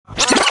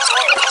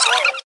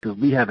because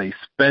we have a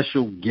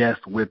special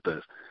guest with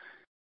us.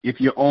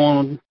 If you're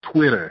on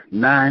Twitter,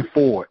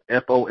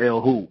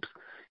 94FOL Hoops,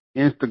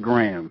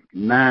 Instagram,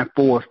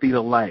 94 Feet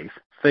of Life,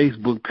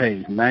 Facebook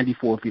page,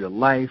 94 Feet of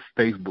Life,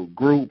 Facebook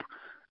group,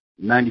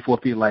 94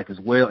 Feet of Life as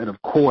well, and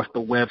of course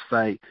the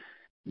website,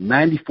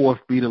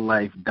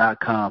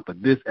 94feetoflife.com for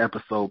this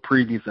episode,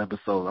 previous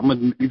episode.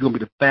 These going to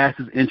be the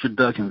fastest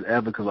introductions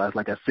ever because,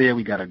 like I said,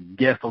 we got a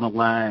guest on the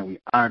line. We're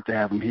honored to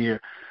have him here.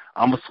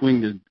 I'm going to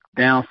swing this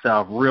down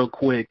south real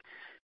quick.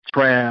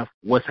 Trav,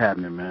 what's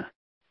happening, man?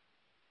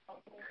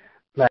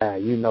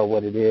 Man, you know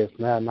what it is,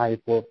 man.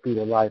 94 Feet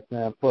of Life,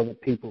 man, for the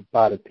people,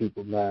 by the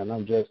people, man.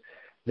 I'm just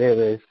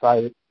very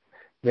excited,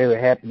 very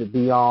happy to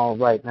be on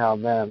right now,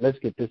 man. Let's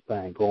get this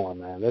thing going,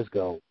 man. Let's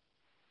go.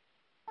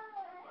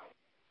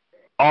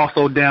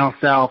 Also down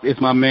south, it's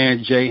my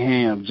man Jay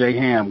Ham. Jay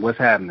Ham, what's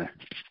happening?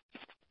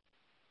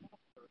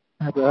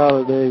 Happy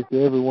holidays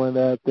to everyone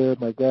out there.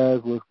 My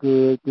guys, what's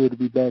good? Good to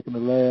be back in the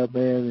lab,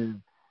 man. And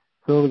as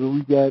soon as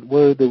we got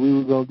word that we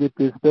were going to get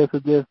this special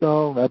guest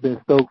on, I've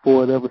been stoked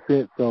for it ever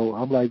since. So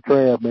I'm like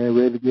Trav, man,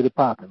 ready to get it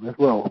popping. Let's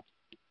roll.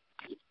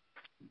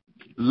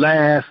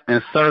 Last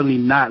and certainly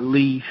not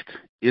least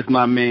is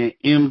my man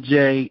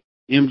MJ.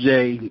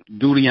 MJ,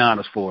 do the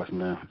honors for us,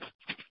 man.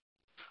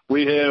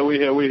 We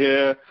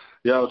here.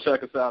 Yo,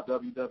 check us out,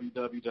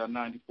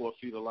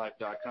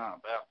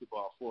 www.94feetoflife.com.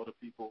 Basketball for the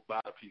people, by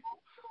the people.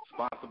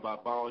 Sponsored by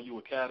Ball U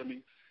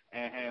Academy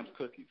and Ham's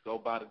Cookies. Go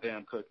buy the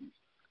damn cookies.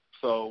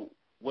 So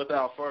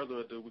without further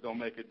ado, we're going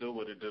to make it do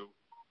what it do.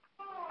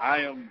 I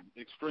am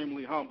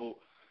extremely humbled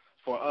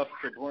for us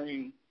to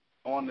bring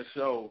on the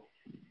show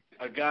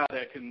a guy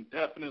that can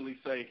definitely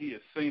say he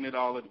has seen it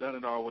all and done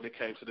it all when it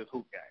came to this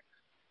hoop game.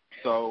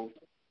 So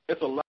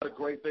it's a lot of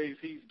great things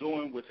he's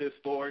doing with his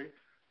story.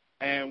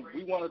 And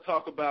we want to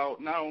talk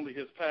about not only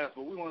his past,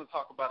 but we want to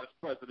talk about his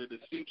present and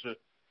his future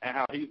and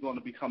how he's going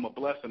to become a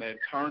blessing and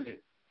turn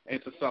it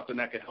into something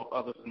that can help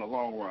others in the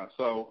long run.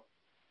 So,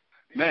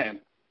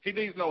 man, he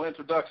needs no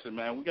introduction,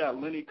 man. We got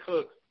Lenny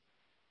Cook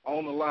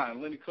on the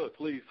line. Lenny Cook,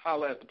 please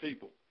holler at the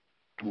people.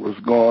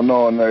 What's going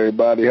on,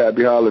 everybody?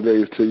 Happy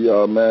holidays to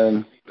y'all,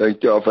 man.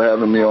 Thank y'all for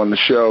having me on the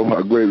show.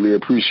 I greatly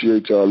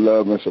appreciate y'all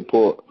love and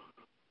support.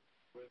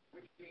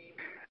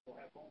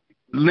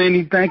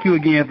 Lenny, thank you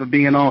again for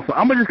being on. So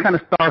I'm going to just kind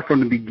of start from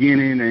the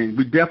beginning, and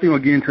we definitely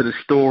going to get into the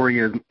story,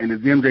 and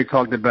as MJ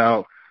talked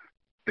about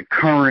the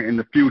current and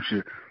the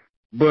future.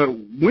 But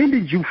when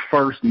did you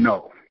first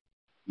know?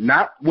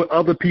 Not what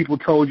other people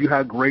told you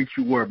how great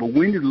you were, but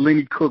when did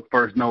Lenny Cook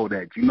first know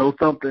that? You know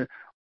something?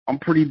 I'm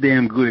pretty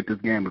damn good at this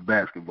game of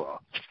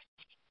basketball.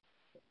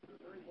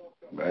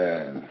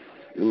 Man,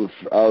 I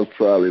was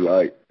probably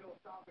like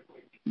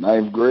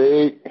 9th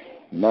grade,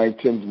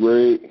 10th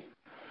grade.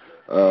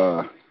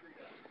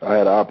 I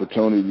had an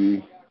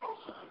opportunity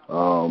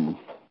to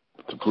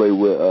play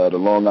with the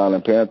Long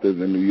Island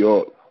Panthers in New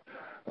York.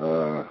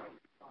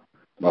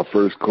 My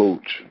first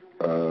coach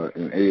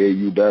in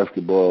AAU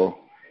basketball,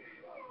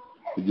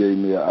 he gave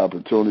me an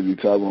opportunity.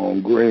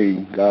 Tyrone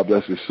Green, God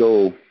bless his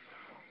soul,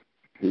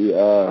 he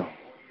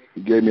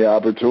gave me an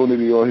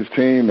opportunity on his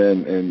team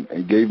and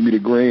gave me the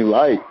green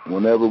light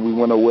whenever we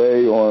went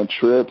away on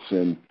trips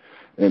and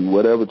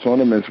whatever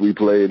tournaments we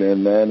played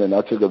in, man. And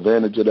I took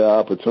advantage of that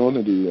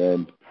opportunity,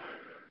 and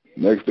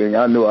next thing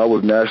I knew, I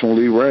was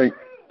nationally ranked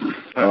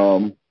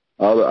out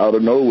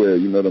of nowhere.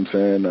 You know what I'm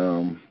saying?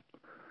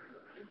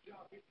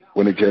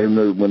 When it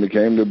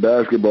came to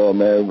basketball,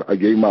 man, I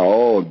gave my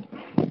all,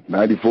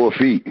 94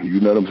 feet. You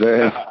know what I'm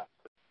saying?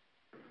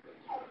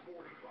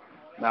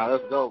 Now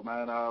that's dope,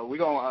 man. We're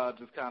gonna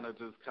just kind of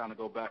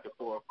go back and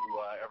forth through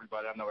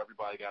everybody. I know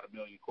everybody got a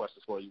million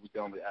questions for you. We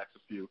can only ask a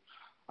few,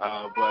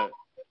 but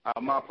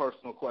my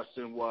personal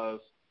question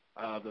was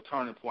the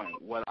turning point.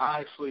 What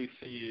I actually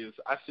see is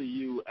I see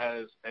you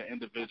as an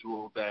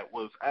individual that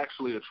was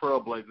actually a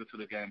trailblazer to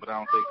the game, but I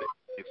don't think that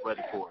it's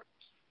ready for it.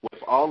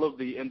 With all of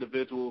the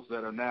individuals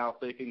that are now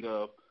thinking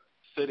of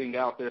sitting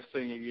out their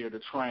senior year to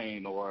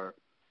train or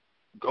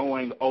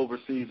going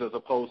overseas as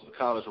opposed to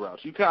college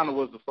routes, you kind of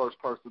was the first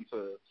person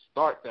to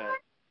start that,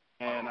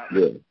 and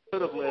it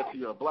could have led to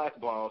your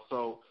blackball.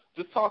 So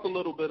just talk a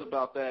little bit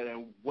about that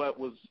and what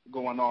was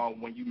going on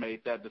when you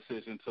made that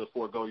decision to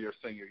forego your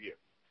senior year.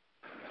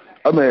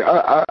 I mean,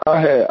 I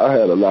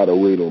had a lot of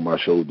weight on my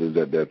shoulders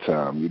at that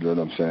time. You know what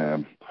I'm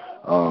saying?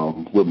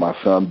 With my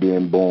son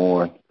being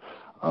born,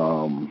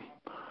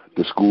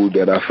 the school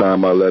that I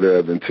signed my letter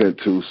of intent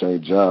to,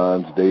 St.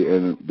 John's, they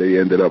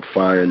ended up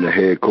firing the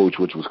head coach,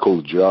 which was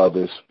Coach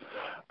Jarvis.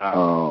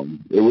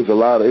 It was a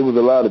lot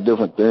of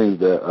different things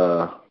that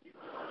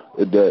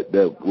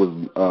was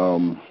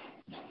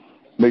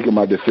making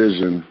my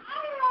decision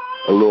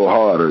a little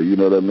harder. You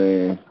know what I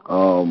mean?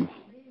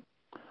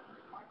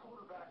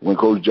 When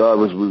Coach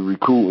Jarvis was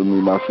recruiting me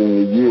my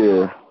senior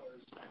year,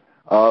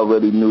 I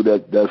already knew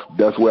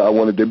that's where I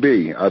wanted to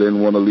be. I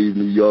didn't want to leave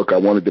New York. I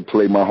wanted to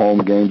play my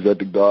home games at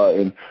the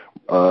Garden,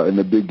 in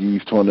the Big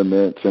East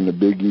tournaments and the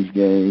Big East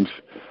games.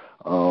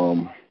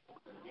 And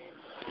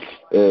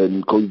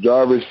Coach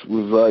Jarvis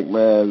was like,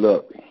 man,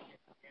 look,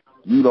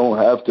 you don't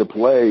have to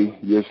play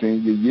your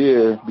senior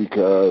year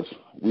because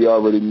we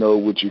already know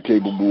what you're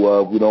capable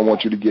of. We don't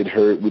want you to get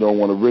hurt. We don't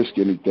want to risk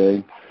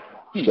anything.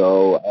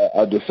 So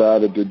I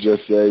decided to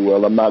just say,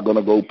 well, I'm not going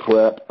to go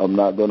prep. I'm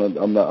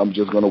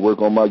just going to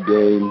work on my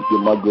game, get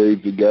my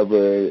grades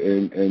together,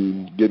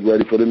 and get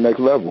ready for the next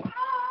level.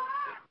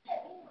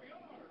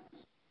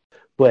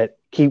 But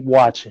keep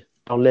watching.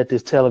 Don't let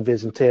this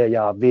television tell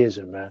y'all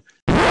vision, man.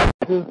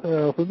 Just,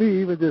 for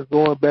me, even just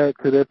going back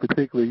to that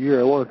particular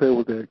year, I want to say it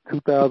was that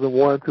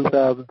 2001,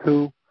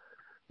 2002,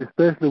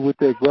 especially with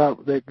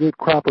that good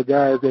crop of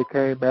guys that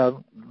came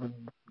out.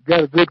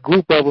 Got a good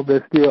group of them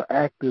that's still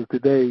active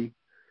today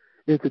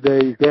in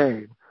today's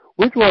game.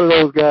 Which one of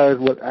those guys,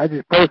 I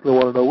just personally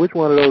want to know, which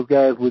one of those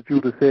guys would you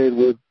have said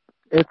was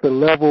at the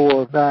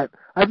level of not,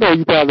 I know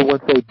you probably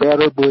wouldn't say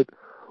better, but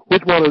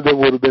which one of them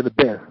would have been the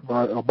best?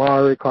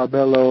 Amari,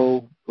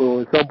 Carmelo,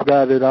 or some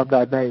guy that I'm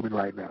not naming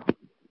right now?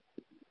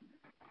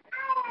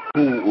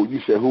 Who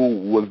you said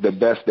who was the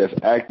best that's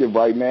active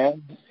right now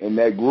in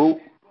that group?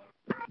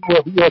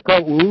 Well, yeah,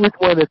 which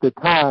one at the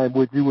time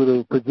would you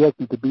have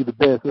projected to be the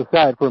best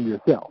aside from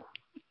yourself?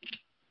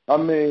 I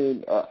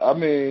mean, I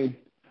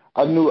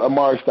knew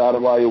Amari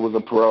Stoudemire was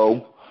a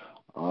pro.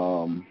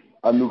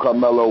 I knew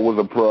Carmelo was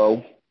a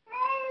pro.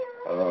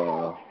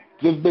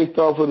 Just based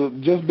off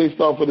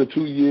of the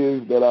 2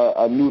 years that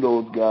I knew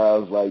those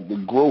guys, like the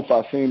growth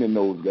I seen in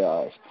those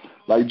guys,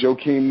 like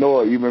Joakim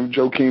Noah,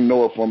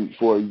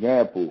 for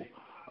example,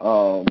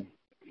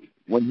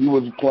 when he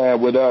was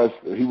playing with us,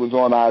 he was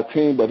on our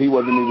team, but he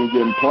wasn't even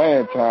getting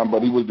playing time,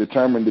 but he was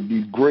determined to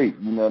be great.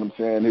 You know what I'm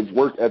saying? His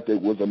work ethic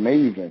was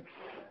amazing.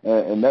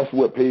 And that's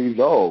what pays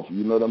off,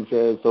 you know what I'm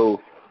saying?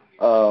 So,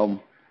 I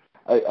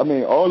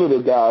mean, all of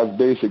the guys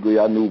basically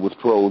I knew was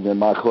pros in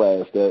my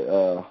class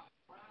that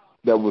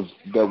was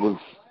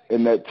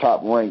in that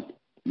top rank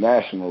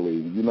nationally,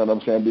 you know what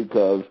I'm saying?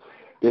 Because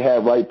they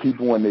had right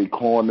people in their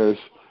corners.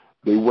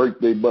 They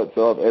worked their butts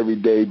off every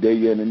day,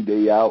 day in and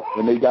day out,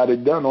 and they got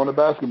it done on the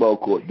basketball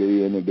court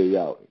day in and day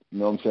out. You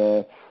know what I'm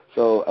saying?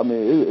 So, I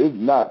mean, it's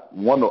not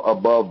one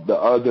above the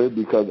other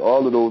because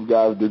all of those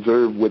guys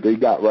deserve what they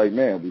got right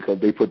now because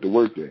they put the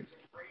work in.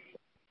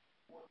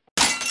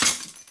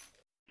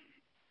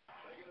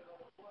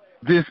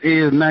 This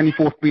is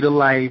 94 Feet of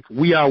Life.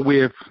 We are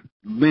with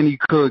Lenny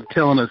Cook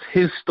telling us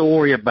his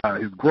story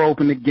about his growth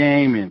in the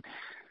game and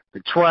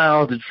the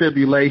trials, the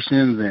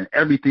tribulations, and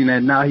everything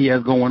that now he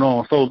has going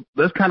on. So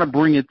let's kind of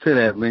bring it to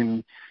that,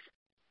 Lenny.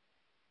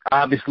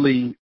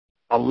 Obviously,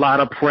 a lot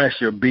of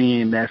pressure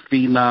being that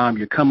phenom.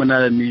 You're coming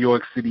out of the New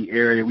York City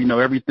area. We know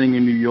everything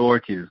in New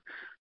York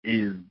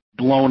is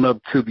blown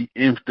up to the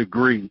nth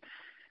degree.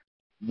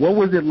 What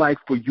was it like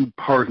for you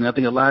personally? I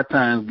think a lot of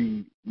times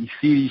we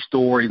see these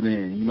stories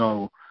and, you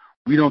know,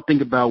 we don't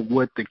think about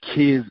what the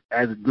kids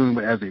are doing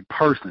as a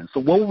person.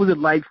 So what was it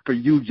like for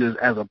you just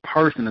as a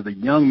person, as a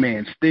young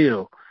man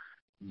still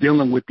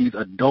dealing with these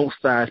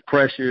adult-sized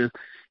pressures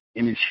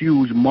in this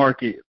huge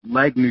market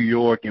like New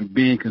York and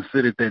being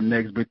considered that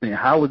next big thing?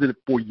 How was it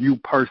for you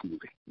personally?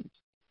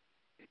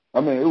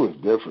 I mean, it was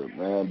different,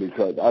 man,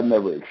 because I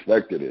never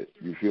expected it.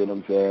 You feel what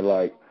I'm saying?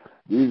 Like,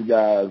 these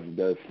guys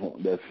that's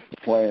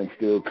playing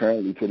still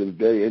currently to this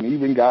day, and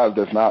even guys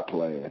that's not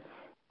playing,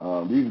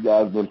 these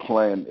guys been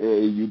playing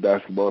AAU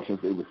basketball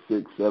since they were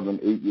 6, 7,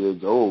 8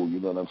 years old, you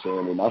know what I'm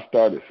saying? And I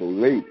started so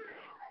late,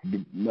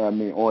 you know what I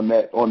mean, on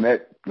that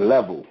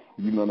level,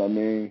 you know what I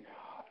mean?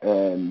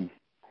 And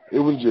it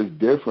was just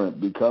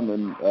different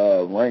becoming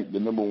ranked the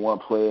number 1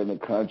 player in the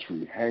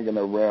country, hanging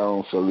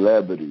around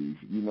celebrities,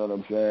 you know what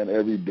I'm saying,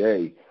 every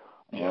day.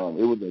 Yeah.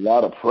 It was a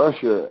lot of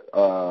pressure as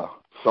a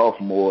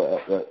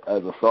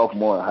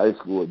sophomore in high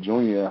school, a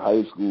junior in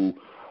high school.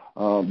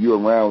 You're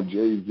around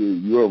Jay-Z,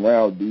 you're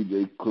around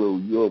DJ Clue,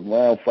 you're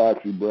around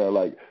Foxy Brown.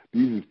 Like,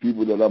 these are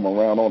people that I'm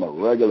around on a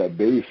regular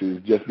basis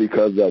just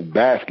because of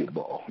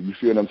basketball. You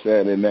see what I'm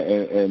saying?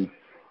 And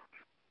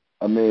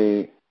I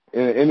mean,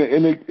 and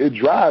it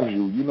drives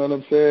you. You know what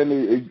I'm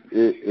saying?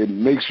 It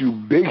makes you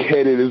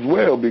big-headed as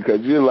well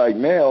because you're like,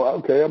 now,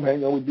 okay, I'm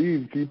hanging out with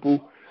these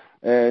people,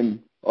 and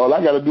all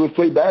I got to do is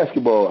play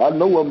basketball. I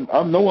know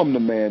I'm the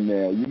man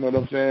now. You know what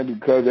I'm saying?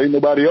 Because ain't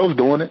nobody else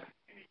doing it.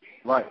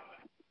 Right.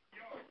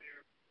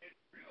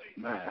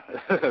 Man,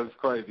 it's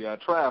crazy.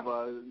 Trav,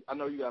 I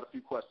know you got a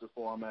few questions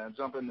for him, man.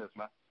 Jump in this,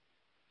 man.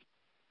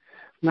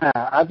 Nah,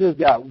 I just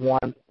got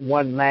one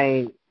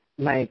main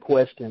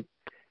question.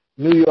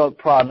 New York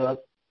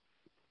product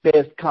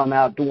best come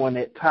out during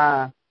that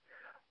time.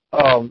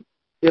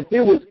 If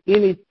there was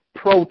any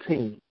pro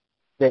team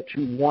that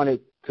you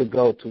wanted to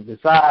go to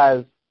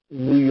besides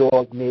New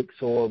York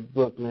Knicks or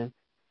Brooklyn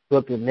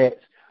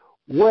Nets,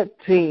 what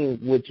team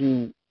would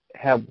you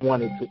have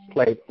wanted to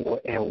play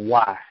for and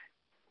why?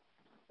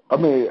 I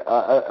mean,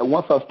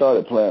 once I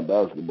started playing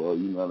basketball,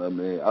 you know what I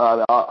mean,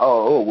 I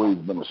always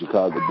been a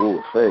Chicago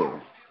Bulls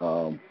fan.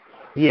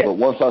 Yeah. But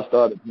once I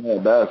started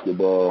playing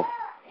basketball,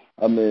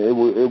 I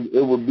mean,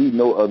 it would be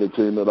no other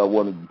team that I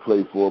wanted to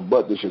play for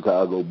but the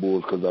Chicago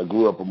Bulls because I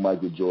grew up a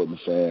Michael Jordan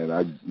fan.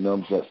 You know what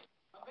I'm saying?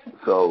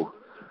 So,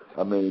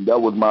 I mean, that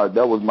was my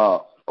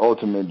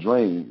ultimate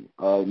dream.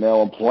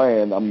 Now I'm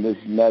playing. I'm this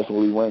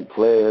nationally ranked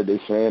player. They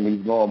saying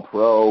he's going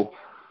pro.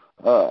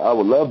 I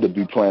would love to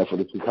be playing for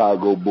the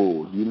Chicago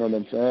Bulls. You know what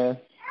I'm saying?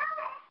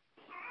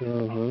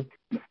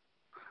 Mm-hmm.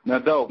 Now,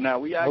 dope. Now,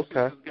 we actually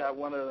just got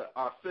one of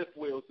our fifth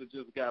wheels that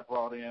just got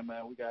brought in,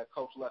 man. We got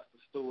Coach Lester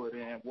Stewart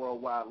and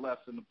Worldwide Les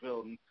in the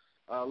building.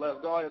 Let's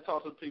go ahead and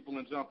talk to the people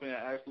and jump in and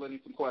ask Lenny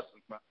some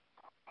questions, man.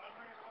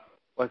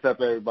 What's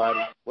up, everybody?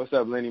 What's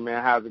up, Lenny,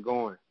 man? How's it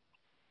going?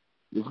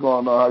 What's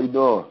going on? How you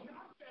doing?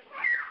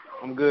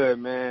 I'm good,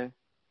 man.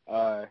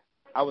 I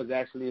was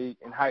actually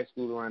in high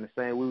school around the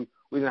same. We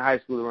was in high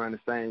school around the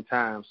same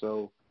time,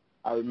 so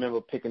I remember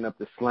picking up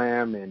the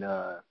slam and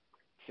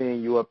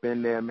seeing you up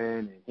in there, man,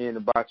 and hearing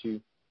about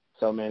you.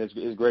 So, man,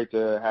 it's great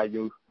to have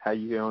you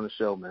here on the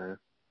show, man.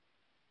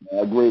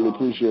 I greatly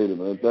appreciate it,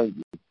 man. Thank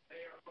you.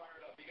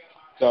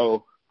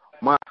 So,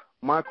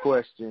 my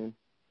question,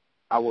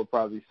 I would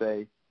probably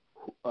say,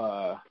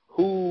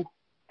 who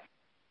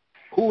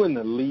in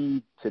the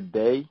league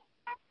today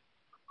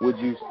would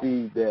you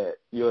see that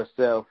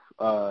yourself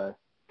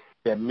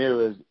that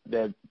mirrors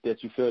that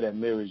you feel that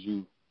mirrors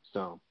you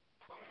some?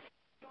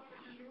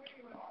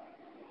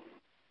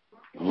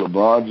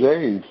 LeBron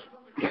James.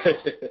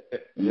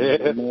 Yeah.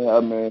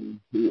 I mean,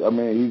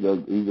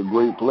 he's a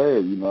great player.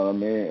 You know what I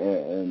mean?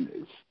 And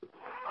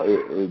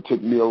it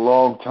took me a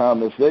long time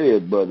to say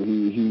it, but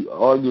he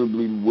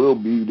arguably will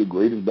be the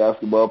greatest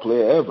basketball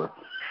player ever.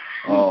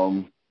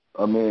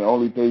 I mean,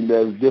 only thing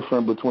that's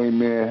different between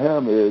me and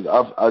him is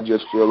I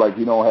just feel like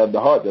he don't have the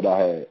heart that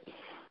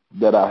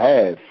I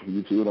have.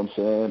 You see what I'm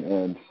saying?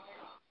 And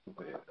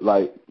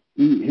like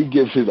he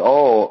gives his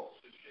all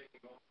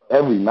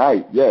every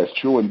night. Yes,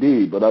 true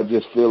indeed. But I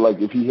just feel like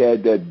if he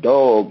had that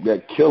dog,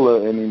 that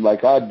killer in him,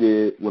 like I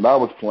did when I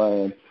was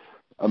playing,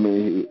 I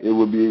mean, he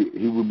would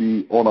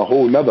be on a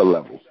whole nother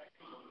level.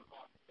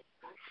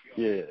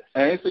 Yeah,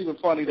 and it's even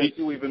funny that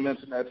you even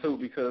mentioned that too,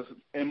 because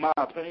in my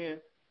opinion,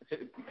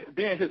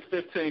 being his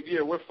 15th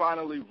year, we're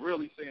finally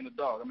really seeing the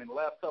dog. I mean, the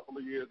last couple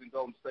of years in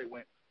Golden State,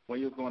 when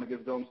he was going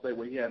against Golden State,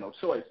 where he had no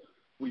choice,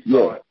 we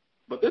saw it.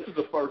 But this is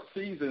the first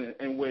season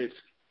in which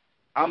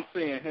I'm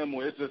seeing him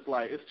where it's just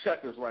like it's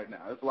checkers right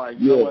now. It's like,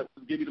 you know what,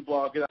 give me the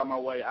ball, get out of my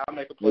way. I'll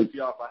make a play for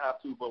y'all if I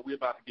have to, but we're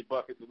about to get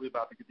buckets and we're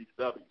about to get these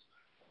W's.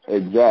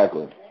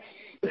 Exactly.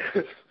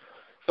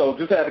 So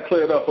just had to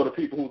clear it up for the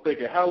people who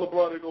thinking, how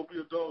LeBron ain't going to be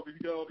a dog and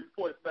he got all these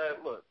points?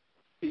 Man, look,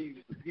 he's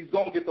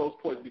going to get those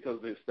points because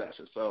of his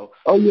stature. So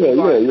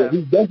yeah.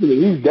 He's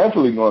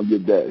definitely going to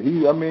get that.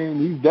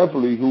 He's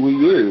definitely who he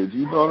is.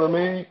 You know what I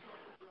mean?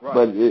 Right.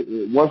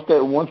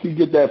 But once he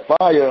get that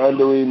fire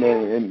under him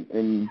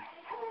and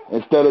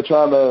instead of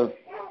trying to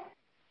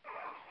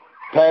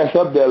pass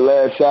up that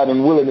last shot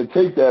and willing to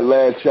take that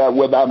last shot,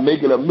 whether I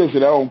make it or miss it,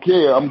 I don't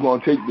care. I'm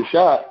going to take the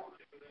shot.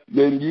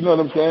 Then you know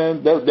what I'm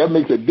saying? That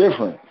makes a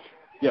difference.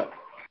 Yeah.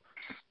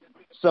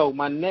 So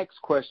my next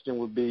question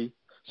would be,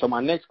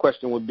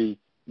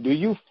 do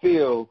you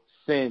feel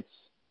since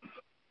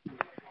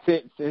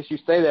you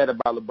say that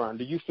about LeBron,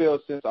 do you feel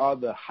since all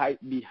the hype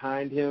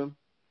behind him,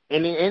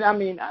 and I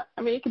mean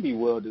it can be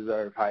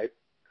well-deserved hype.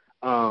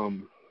 It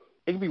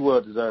can be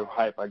well-deserved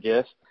hype, I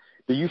guess.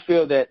 Do you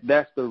feel that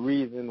that's the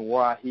reason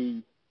why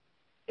he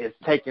is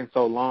taking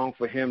so long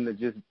for him to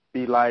just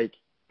be like,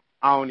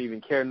 I don't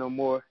even care no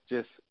more.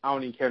 I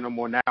don't even care no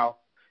more now.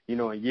 You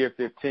know, in year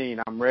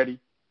 15, I'm ready.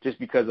 Just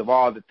because of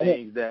all the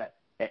things that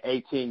at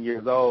 18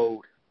 years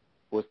old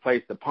was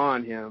placed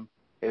upon him,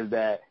 is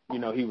that, you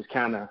know, he was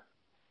kind of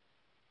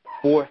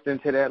forced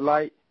into that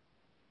light.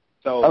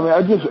 So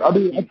I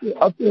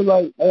feel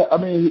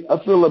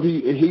like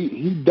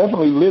he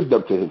definitely lived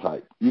up to his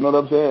hype. You know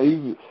what I'm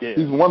saying?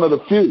 He's one of the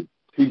few.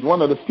 He's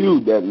one of the few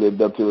that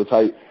lived up to his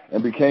hype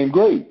and became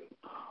great.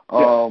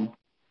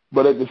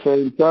 But at the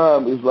same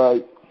time, it's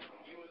like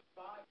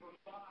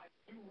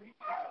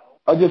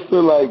I just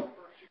feel like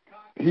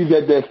he's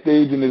at that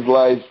stage in his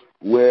life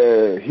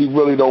where he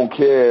really don't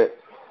care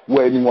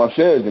what anyone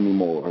says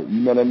anymore. You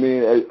know what I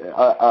mean?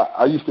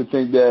 I used to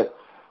think that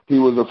he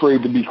was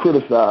afraid to be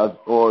criticized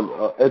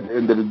at the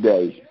end of the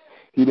day.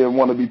 He didn't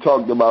want to be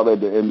talked about at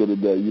the end of the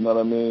day. You know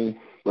what I mean?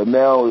 But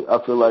now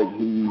I feel like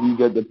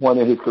he's at the point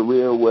in his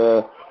career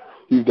where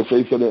he's the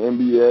face of the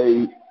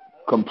NBA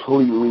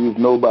completely. There's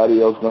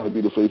nobody else going to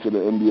be the face of the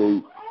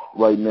NBA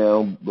right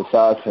now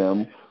besides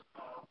him.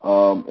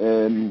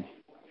 And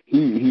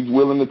he's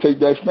willing to take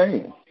that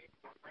stand.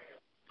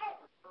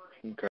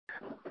 Okay.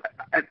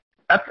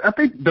 I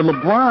think the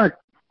LeBron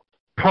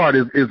part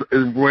is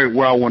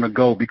where I want to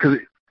go, because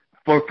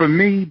for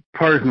me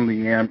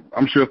personally, and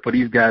I'm sure for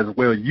these guys as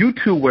well, you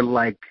two were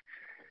like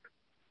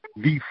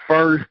the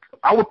first,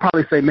 I would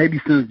probably say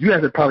maybe since you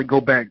guys would probably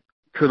go back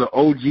to the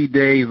OG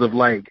days of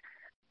like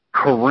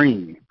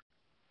Kareem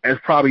as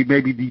probably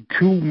maybe the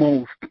two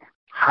most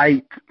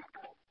hyped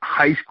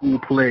high school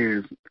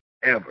players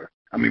ever.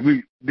 I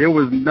mean, there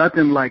was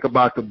nothing like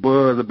about the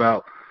buzz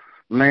about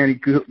Lenny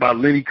Cook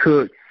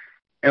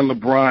and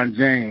LeBron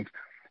James.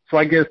 So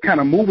I guess kind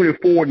of moving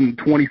it forward in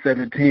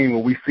 2017,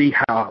 where we see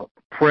how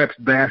preps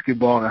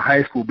basketball and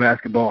high school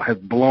basketball has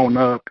blown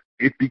up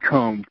it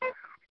becomes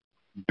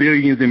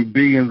billions and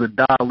billions of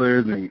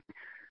dollars, and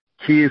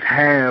kids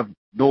have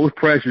those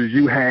pressures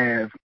you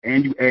have,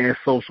 and you add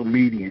social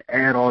media and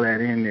add all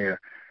that in there.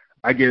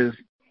 I guess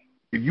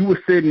if you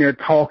were sitting there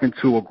talking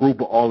to a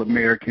group of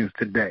All-Americans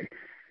today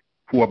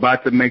who are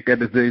about to make that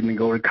decision to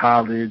go to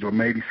college or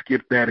maybe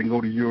skip that and go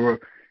to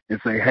Europe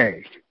and say,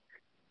 hey,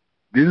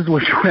 this is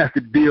what you have to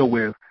deal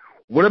with,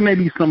 what are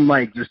maybe some,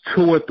 like, just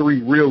 2 or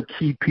 3 real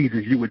key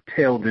pieces you would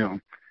tell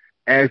them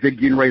as they're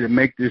getting ready to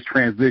make this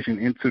transition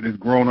into this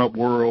grown-up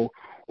world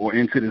or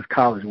into this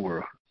college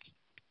world?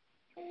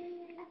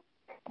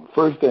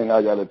 First thing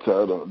I got to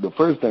tell them, the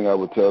first thing I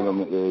would tell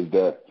them is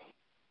that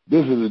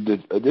this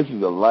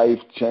is a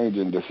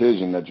life-changing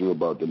decision that you're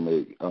about to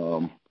make.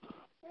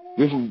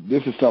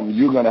 This is something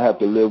you're going to have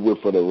to live with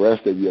for the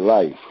rest of your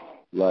life.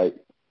 Like,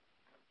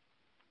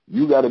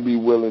 you got to be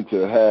willing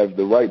to have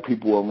the right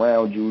people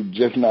around you,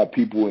 just not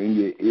people in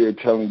your ear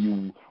telling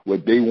you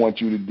what they want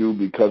you to do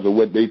because of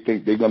what they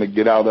think they're going to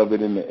get out of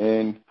it in the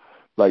end.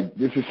 Like,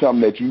 this is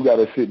something that you got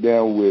to sit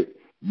down with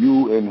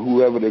you and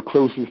whoever the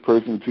closest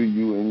person to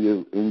you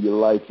in your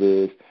life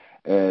is,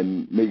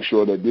 and make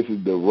sure that this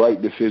is the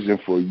right decision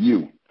for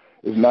you.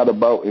 It's not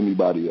about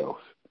anybody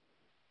else.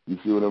 You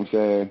see what I'm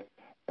saying?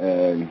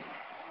 And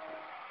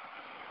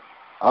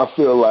I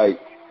feel like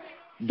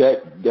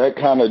that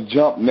kind of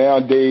jump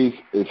nowadays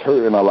is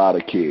hurting a lot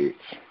of kids.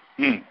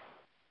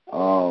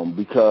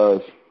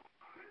 Because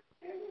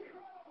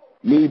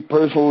me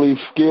personally,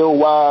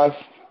 skill-wise,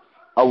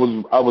 I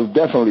was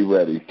definitely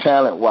ready,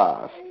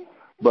 talent-wise.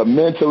 But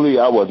mentally,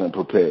 I wasn't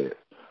prepared.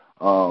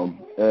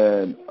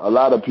 And a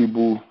lot of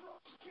people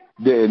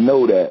didn't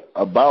know that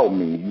about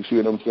me. You see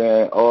what I'm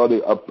saying?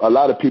 A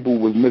lot of people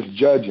was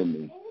misjudging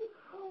me.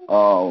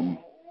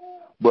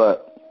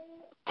 But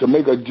to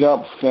make a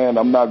jump saying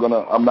I'm not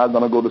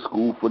gonna go to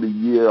school for the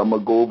year, I'm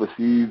gonna go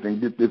overseas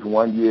and get this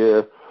 1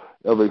 year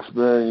of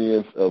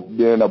experience of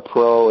being a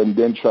pro and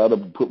then try to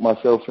put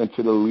myself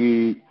into the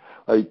league.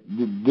 Like,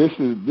 this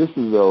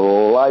is a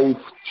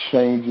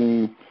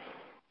life-changing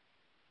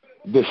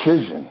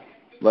decision.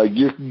 Like,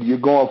 you're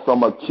going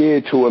from a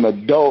kid to an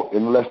adult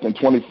in less than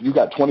 20. You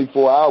got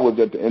 24 hours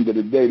at the end of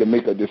the day to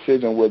make a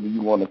decision whether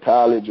you're going to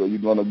college or you're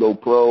going to go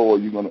pro or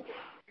you're going to.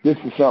 This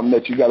is something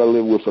that you got to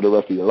live with for the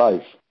rest of your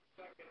life.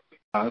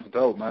 That's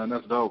dope, man.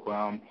 That's dope.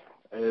 I'm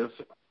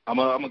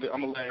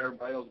gonna let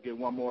everybody else get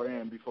one more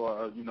in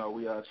before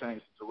we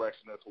change the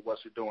direction as to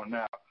what you're doing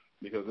now,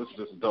 because this is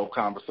just a dope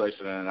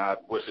conversation and I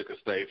wish it could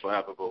stay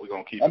forever, but we're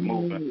gonna keep it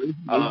moving.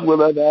 I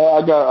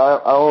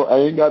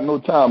ain't got no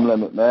time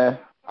limit, man.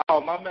 Oh,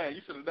 my man,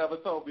 you should have never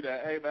told me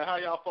that. Hey, man, how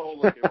y'all phone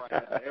looking right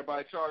now?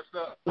 Everybody charged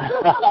up?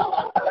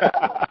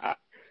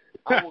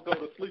 I will go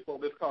to sleep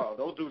on this call.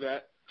 Don't do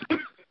that.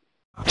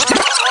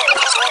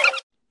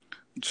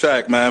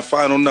 Shaq, man,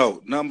 final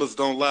note. Numbers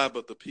don't lie,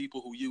 but the people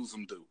who use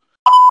them do.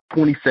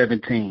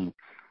 2017,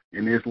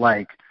 and it's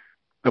like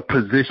a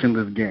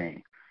positionless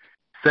game.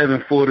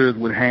 7-footers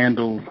with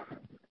handles.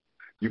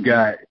 You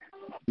got,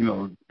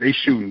 they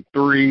shooting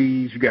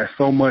threes. You got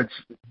so much,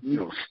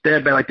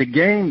 step back. Like, the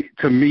game,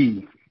 to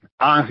me,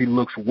 honestly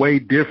looks way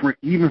different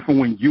even from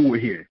when you were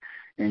here.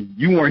 And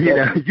you weren't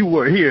here. You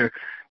were here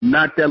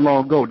not that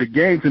long ago. The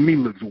game, to me,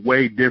 looks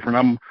way different.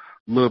 I'm a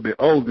little bit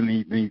older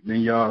than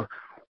y'all.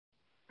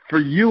 For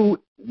you,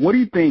 what do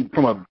you think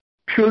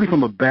purely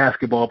from a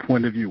basketball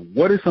point of view,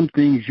 what are some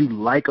things you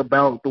like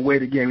about the way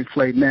the game is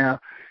played now,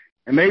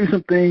 and maybe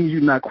some things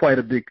you're not quite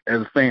as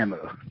a fan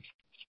of?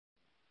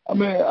 I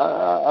mean,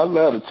 I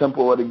love the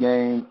tempo of the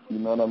game. You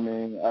know what I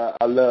mean?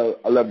 I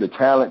love the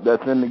talent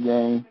that's in the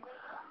game.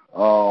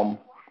 I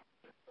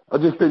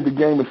just think the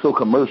game is so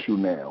commercial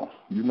now.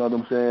 You know what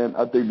I'm saying?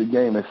 I think the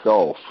game is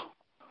soft.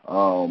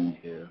 I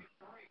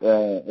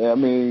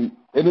mean,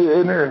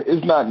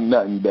 it's not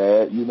nothing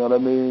bad. You know what I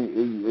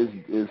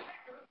mean?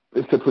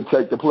 It's to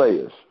protect the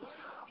players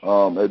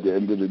at the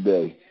end of the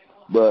day.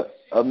 But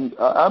I'm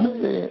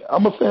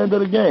a fan of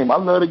the game. I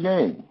love the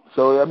game.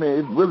 So, I mean,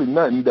 it's really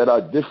nothing that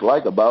I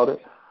dislike about it.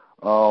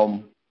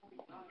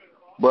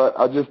 But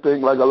I just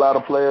think, like a lot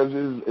of players,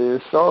 is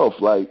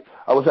soft. Like,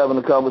 I was having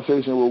a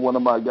conversation with one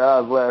of my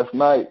guys last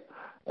night,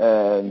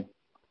 and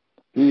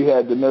he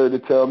had the nerve to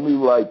tell me,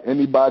 like,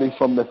 anybody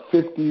from the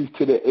 50s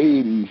to the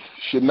 80s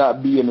should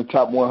not be in the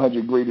top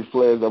 100 greatest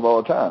players of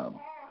all time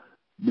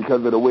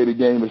because of the way the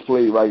game is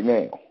played right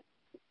now.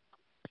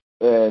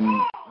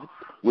 And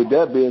with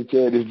that being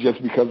said, it's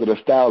just because of the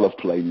style of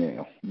play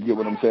now. You get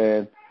what I'm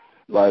saying?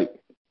 Like,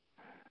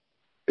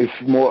 it's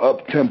more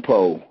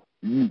up-tempo.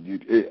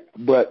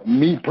 But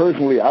me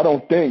personally, I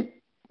don't think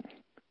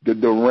the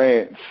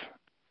Durants,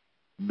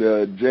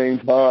 the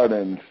James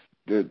Hardens,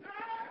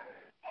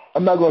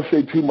 I'm not going to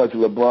say too much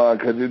LeBron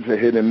because it's a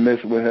hit and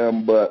miss with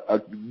him, but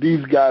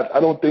these guys, I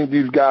don't think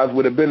these guys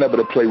would have been able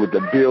to play with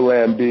the Bill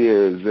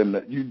Lambiers and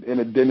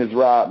the Dennis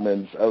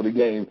Rodmans of the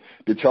game,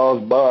 the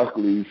Charles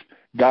Barkleys,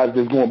 guys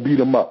that's going to beat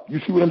them up. You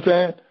see what I'm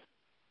saying?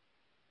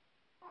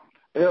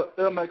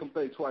 It'll make them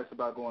think twice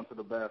about going to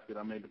the basket.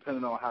 I mean,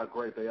 depending on how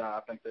great they are,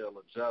 I think they'll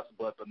adjust.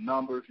 But the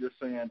numbers you're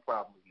saying,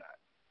 probably not.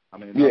 I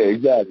mean, Yeah,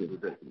 exactly.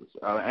 Ridiculous.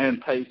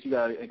 And pace, you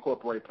got to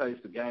incorporate pace.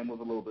 The game was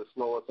a little bit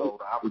slower, so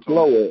the opportunity.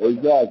 Slower,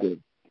 exactly.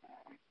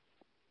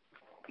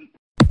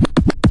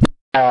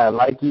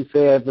 Like you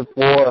said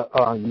before,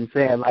 you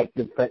said like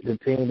the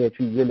team that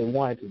you really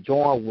wanted to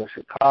join was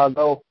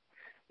Chicago.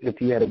 If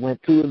you had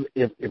went to,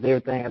 if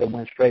everything had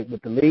went straight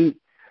with the league.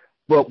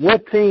 But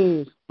what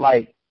teams,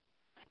 like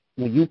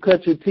when you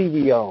cut your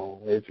TV on,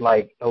 it's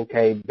like,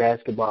 okay,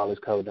 basketball is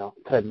cutting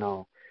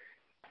on.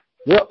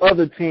 What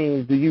other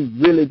teams do you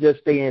really just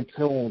stay in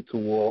tune to,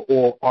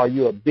 or are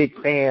you a big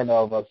fan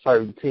of a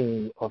certain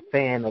team, or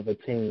fan of a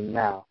team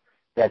now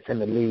that's in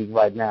the league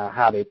right now,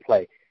 how they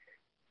play?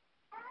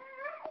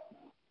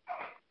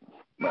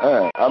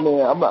 Man, I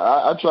mean,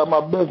 I try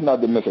my best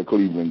not to miss a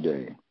Cleveland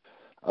game.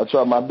 I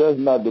try my best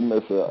not to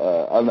miss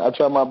I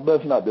try my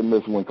best not to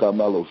miss when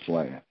Carmelo's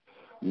playing.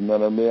 You know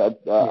what I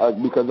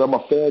mean? Because I'm a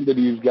fan of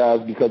these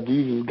guys, because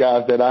these are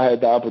guys that I had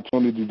the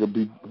opportunity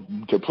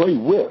to play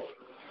with.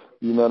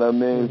 You know what I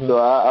mean? Mm-hmm. So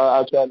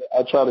I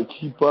try to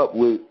keep up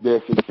with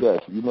their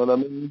success. You know what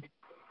I mean?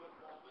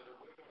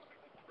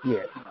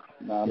 Yeah.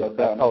 No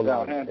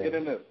doubt. Get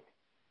in this.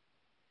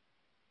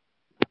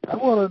 I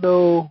want to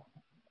know.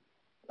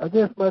 I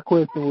guess my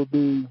question would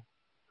be,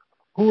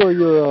 who are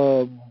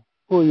your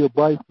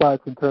bright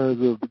spots in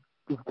terms of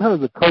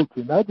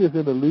coaching, not just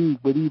in the league,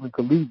 but even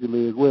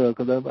collegiately as well?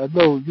 Because I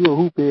know you're a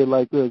hoop head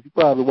like us. You're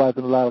probably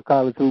watching a lot of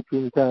college hoops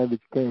any time that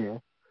you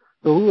can.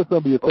 So who are some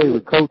of your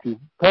favorite coaches,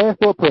 past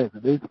or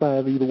present? It's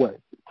fine either way.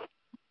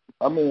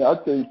 I mean, I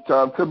think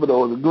Tom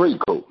Thibodeau is a great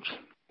coach.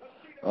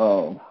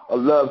 I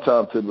love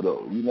Tom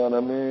Thibodeau. You know what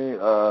I mean?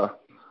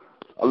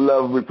 I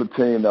love Rick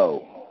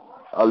Pitino.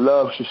 I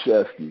love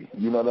Krzyzewski.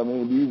 You know what I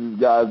mean? These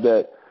are guys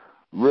that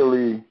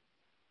really,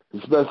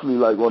 especially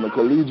like on the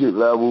collegiate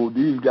level,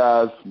 these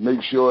guys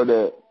make sure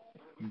that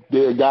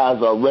their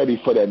guys are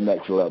ready for that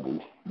next level.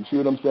 You see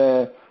what I'm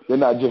saying? They're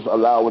not just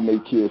allowing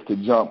their kids to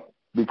jump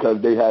because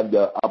they have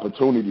the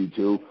opportunity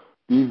to.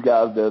 These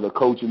guys that are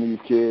coaching these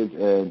kids,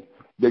 and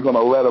they're going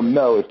to let them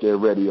know if they're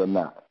ready or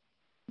not.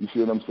 You see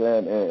what I'm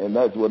saying? And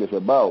that's what it's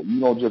about. You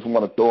don't just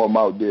want to throw them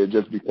out there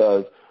just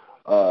because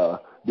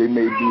they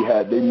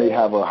may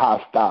have a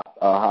high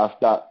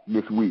stock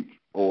this week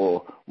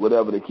or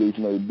whatever the case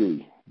may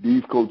be.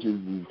 These coaches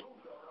is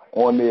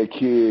on their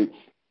kids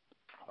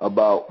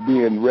about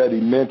being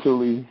ready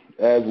mentally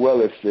as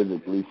well as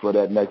physically for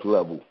that next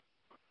level.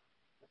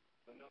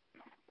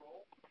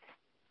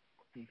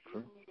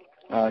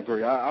 I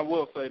agree. I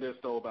will say this,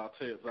 though, about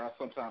Tibbs. I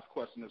sometimes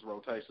question his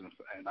rotation,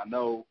 and I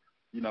know,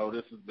 the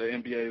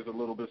NBA is a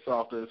little bit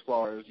softer as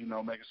far as,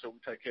 making sure we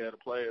take care of the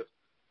players,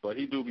 but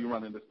he do be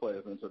running his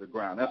players into the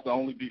ground. That's the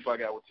only beef I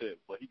got with Tibbs,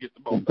 but he gets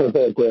the ball.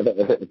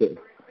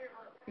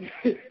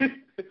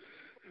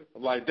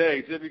 I'm like,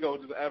 dang, Jimmy go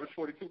just average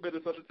 42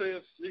 minutes under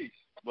Tibbs? Jeez.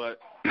 But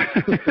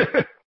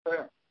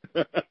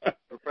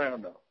prepare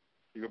him, though.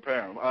 You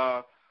prepare him.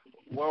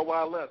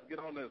 Worldwide Let's get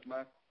on this,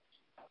 man.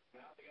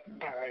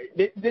 All right,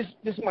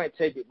 this might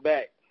take it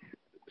back.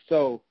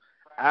 So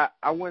I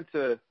went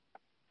to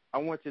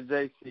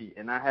JC,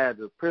 and I had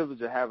the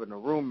privilege of having a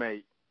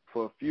roommate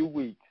for a few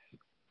weeks,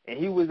 and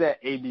he was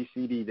at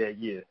ABCD that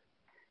year.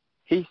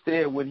 He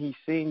said when he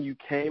seen you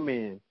came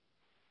in,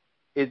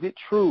 is it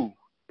true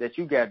that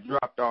you got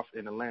dropped off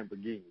in a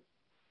Lamborghini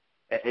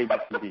at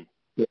ABCD?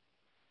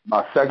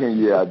 My second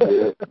year I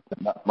did,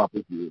 not my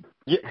first year.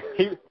 Yeah,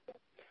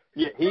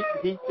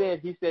 he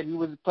said he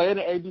was playing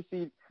at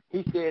ABC.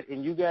 He said,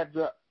 and you got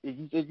dropped.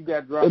 He said you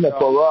got dropped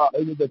off.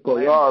 It was a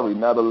Ferrari,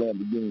 not a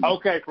Lamborghini.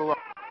 Okay, Ferrari.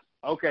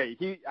 Okay,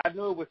 I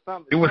knew it was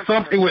something. It was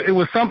something. It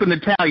was something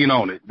Italian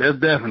on it. That's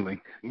definitely.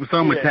 It was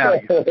something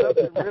Italian.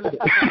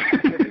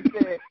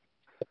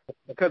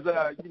 Because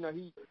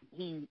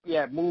he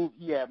had moved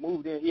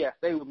in. He had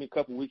stayed with me a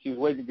couple of weeks. He was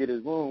waiting to get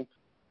his room,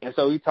 and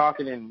so he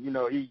talking and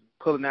he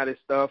pulling out his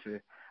stuff.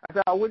 And I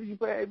said, "Oh, what did you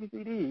play at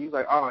ABCD?" He was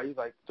like, "Oh,"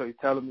 so he's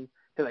telling me.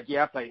 He's like,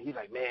 "Yeah, I played." He's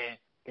like, "Man."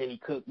 And he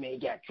cooked, man, he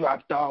got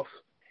dropped off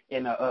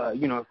in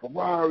a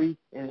Ferrari,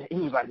 and he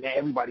was like, man,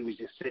 everybody was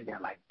just sitting there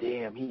like,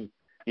 damn, he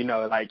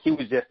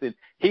was just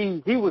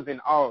he was in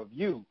awe of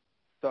you.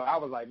 So I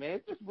was like, man,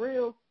 is this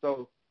real?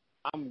 So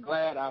I'm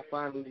glad I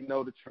finally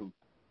know the truth.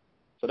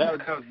 So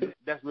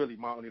that's really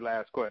my only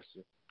last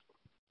question.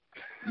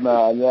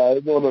 Nah,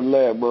 it wasn't a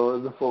Lambo,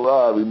 it was a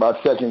Ferrari. My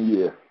second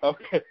year.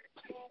 Okay.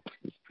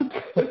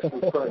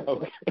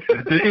 Okay.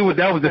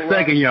 That was the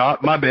second year.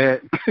 My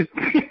bad.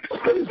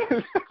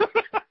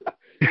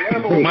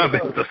 My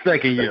bad. The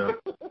second year.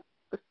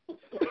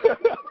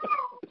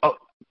 Oh.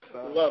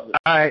 All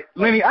right,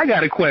 Lenny, I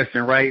got a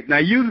question. Right now,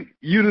 you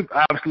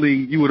obviously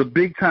you were a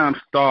big time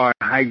star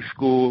in high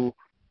school,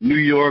 New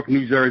York,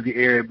 New Jersey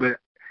area, but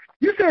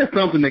you said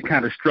something that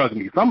kind of struck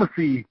me. So I'm gonna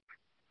see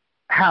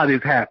how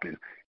this happened.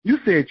 You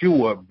said you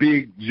were a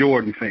big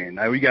Jordan fan.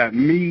 Now we got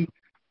me,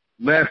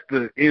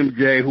 Lester,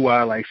 MJ, who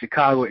are like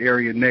Chicago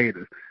area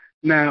natives.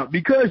 Now,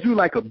 because you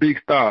like a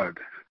big star,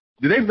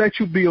 do they let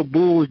you be a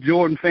Bulls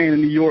Jordan fan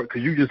in New York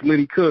because you just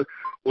Lenny Cook,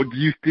 or do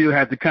you still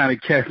have to kind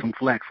of catch some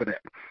flack for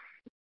that?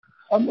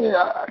 I mean,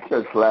 I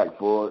catch flack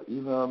for it.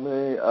 You know what I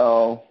mean?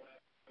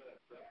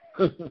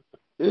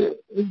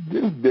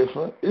 It's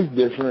different. It's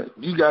different.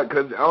 You got,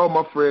 because all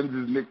my friends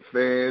is Knicks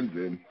fans,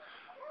 and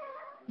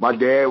my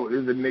dad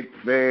is a Knicks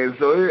fan.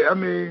 So,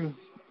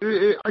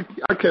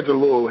 I catch a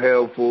little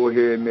hell for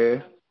here and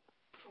there.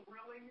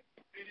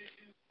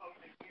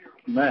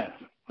 Man.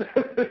 As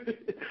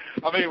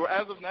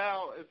of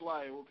now, it's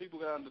like what people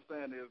got to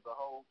understand is the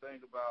whole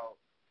thing about,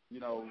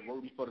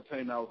 rooting for the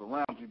team that was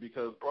around you,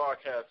 because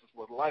broadcasters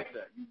was like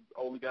that. You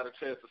only got a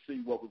chance to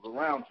see what was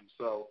around you.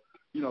 So,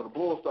 the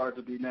Bulls started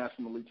to be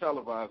nationally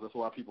televised. That's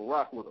why people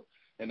rock with them.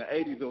 In the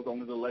 80s, it was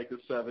only the Lakers,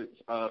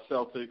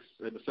 Celtics,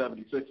 and the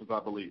 76ers, I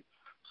believe.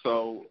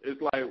 So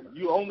it's like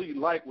you only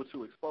like what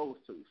you're exposed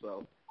to.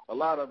 So a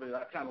lot of it,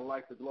 I kind of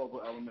like the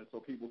global element so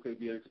people could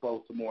get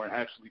exposed to more and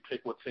actually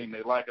pick what team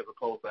they like as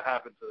opposed to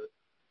happen to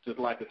just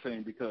like a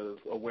team because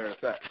of where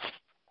it's at.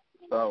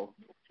 So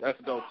that's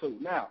dope, too.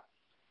 Now,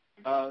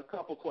 a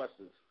couple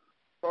questions.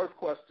 First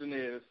question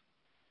is,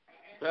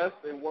 best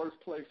and worst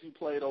place you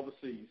played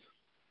overseas?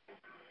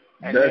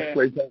 And the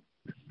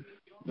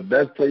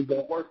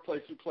worst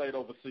place you played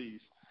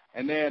overseas.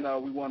 And then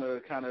we want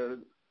to kind of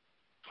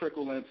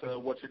trickle into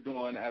what you're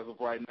doing as of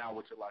right now,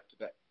 what you're like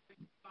today.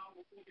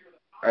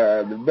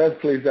 The best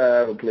place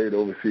I ever played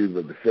overseas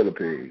was the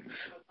Philippines.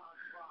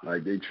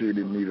 Like, they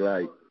treated me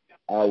like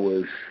I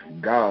was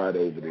God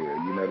over there,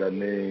 you know what I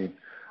mean?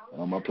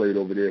 I played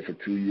over there for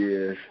 2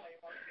 years,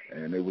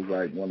 and it was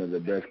like one of the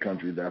best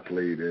countries I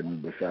played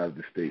in besides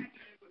the States,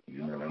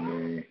 you know what I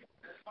mean?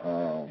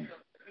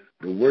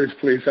 The worst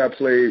place I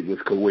played was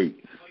Kuwait.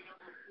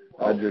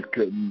 I just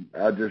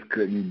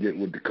couldn't get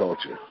with the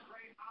culture.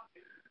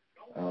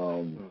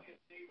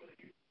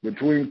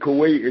 Between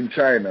Kuwait and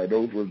China,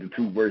 those were the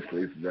two worst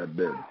places I've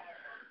been.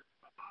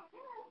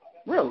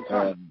 Really?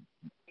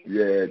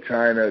 Yeah,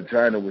 China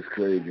was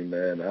crazy,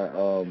 man.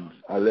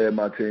 I led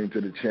my team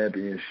to the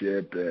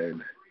championship,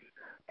 and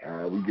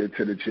we get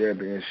to the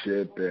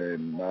championship,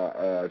 and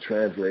my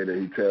translator,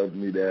 he tells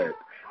me that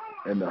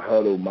in the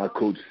huddle, my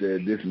coach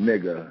said, "This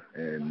nigga,"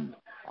 and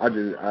I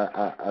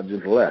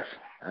just left.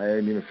 I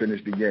ain't even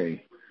finished the game.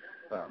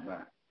 Oh,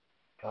 man.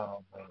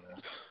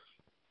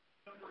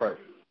 Crazy.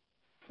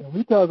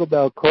 We talk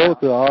about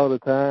culture all the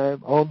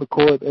time, on the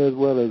court as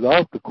well as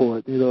off the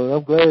court.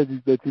 I'm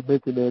glad that you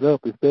mentioned that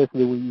up,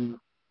 especially when you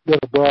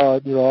get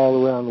abroad,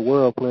 all around the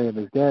world playing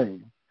this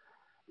game.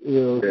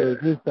 So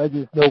I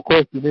just no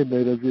question in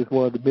there. I just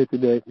wanted to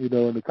mention that,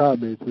 in the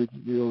comments,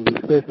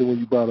 especially when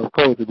you brought up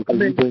culture, because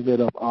you bring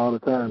that up all the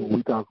time when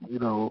we talk,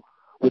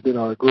 within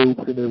our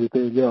groups and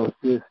everything else,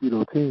 just,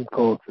 team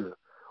culture,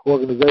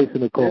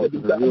 organizational culture,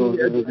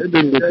 the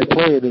thing that you're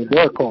playing in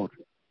their culture.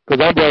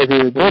 Because I'm right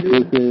here in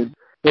Memphis, and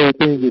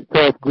everything is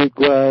tough, grit,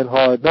 grind,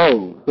 hard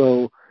nose.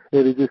 So,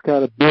 and it just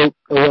kind of built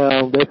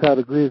around, that's how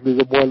the Grizzlies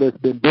have more or less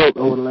been built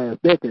over the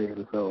last decade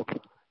or so,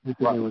 just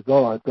in that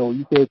regard. So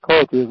you said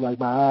culture, it's like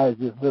my eyes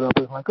just lit up.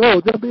 It's like,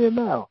 oh, jump in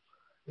now.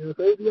 So,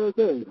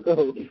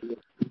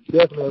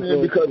 definitely.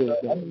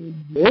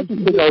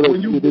 Interesting though that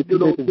you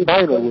mentioned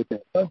China with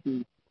that.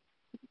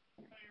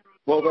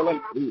 Well,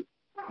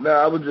 no,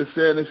 I was just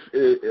saying this.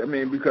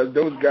 Because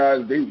those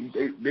guys,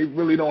 they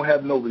really don't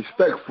have no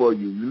respect for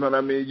you. You know what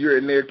I mean? You're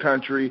in their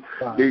country.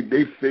 Wow.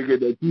 They figure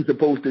that you're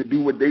supposed to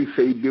do what they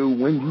say do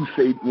when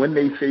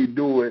they say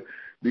do it,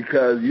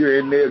 because you're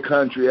in their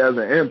country as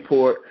an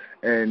import,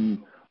 and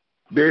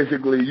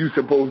basically you're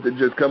supposed to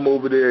just come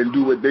over there and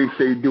do what they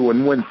say do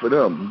and win for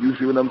them. You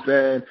see what I'm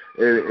saying?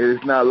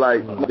 It's not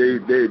like they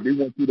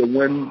want you to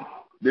win.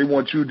 They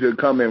want you to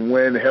come and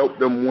win, help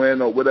them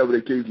win, or whatever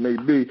the case may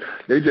be.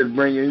 They just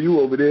bringing you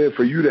over there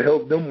for you to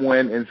help them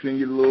win and send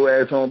your little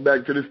ass home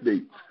back to the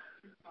States.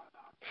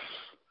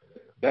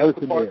 That's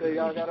the part that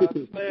y'all got to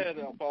understand.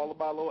 For all of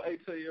my little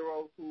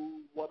 18-year-olds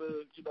who want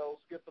to,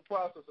 skip the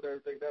process and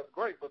everything, that's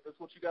great, but that's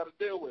what you got to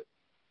deal with.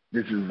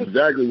 This is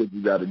exactly what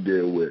you got to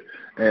deal with.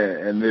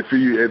 And if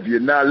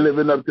you're not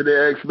living up to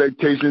their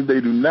expectations,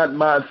 they do not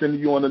mind sending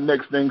you on the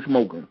next thing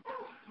smoking.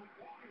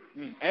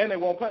 And they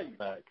won't pay you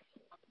back.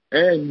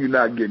 And you're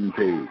not getting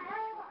paid.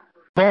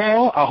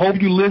 Paul, I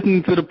hope you're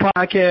listening to the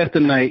podcast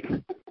tonight.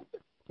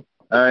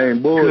 I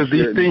ain't bullshit.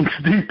 Because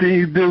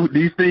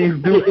these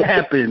things do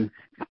happen.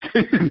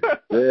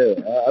 Yeah,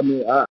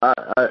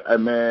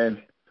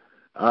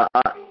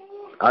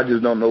 I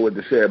just don't know what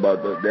to say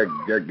about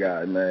that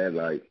guy, man.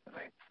 Like,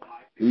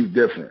 he's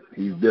different.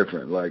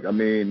 Like,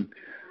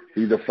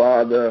 he's a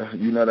father,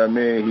 you know what I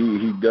mean?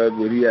 He does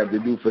what he has to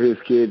do for his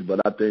kids, but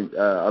I think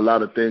a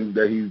lot of things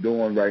that he's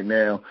doing right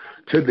now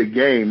to the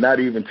game, not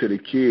even to the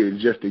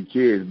kids, just the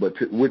kids, but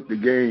with the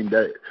game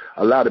that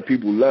a lot of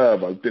people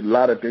love, a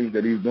lot of things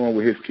that he's doing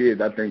with his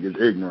kids, I think is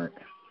ignorant.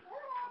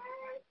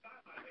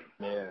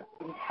 Yeah.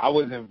 I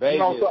was in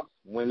Vegas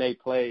when they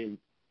played.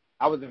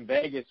 I was in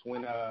Vegas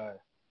when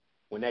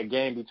that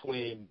game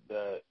between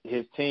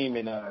his team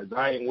and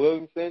Zion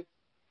Williamson,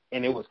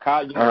 and it was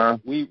college.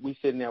 We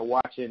sitting there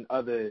watching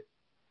other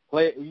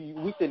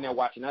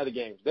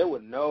games. There were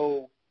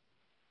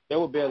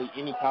barely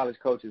any college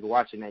coaches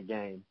watching that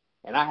game,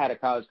 and I had a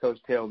college coach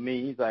tell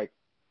me, he's like,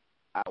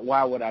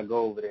 "Why would I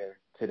go over there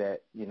to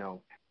that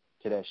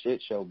to that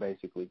shit show,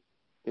 basically.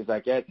 It's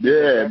like that's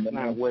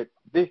not what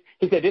this.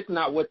 He said, "This is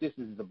not what this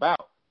is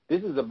about.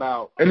 This is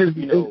about." And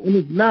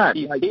it's not.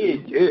 Like,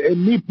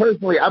 and me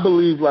personally, I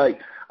believe like,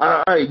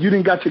 all right, you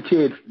didn't got your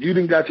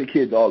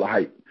kids all the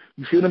hype.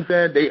 You see what I'm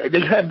saying? They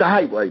have the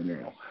hype right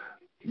now.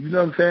 You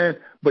know what I'm saying?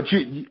 But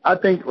I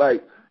think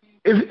like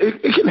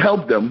it can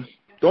help them.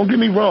 Don't get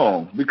me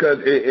wrong, because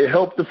it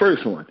helped the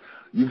first one.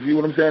 You see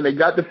what I'm saying? They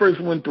got the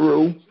first one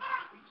through,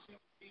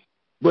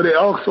 but it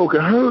also can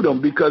hurt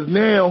them because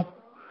now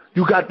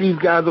you got these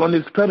guys on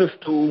this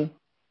pedestal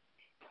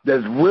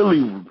that's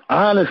really,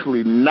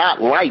 honestly,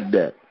 not like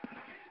that.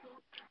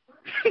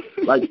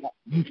 Like,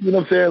 you see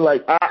what I'm saying?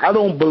 Like, I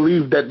don't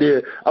believe that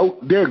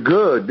they're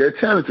good. They're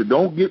talented.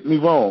 Don't get me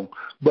wrong.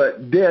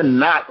 But they're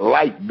not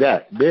like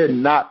that. They're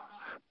not.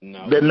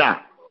 No. They're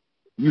not.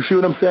 You see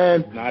what I'm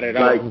saying? Not at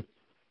all.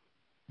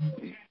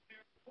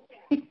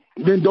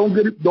 Then don't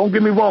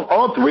get me wrong.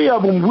 All three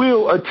of them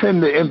will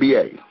attend the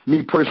NBA.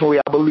 Me personally,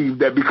 I believe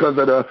that because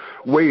of the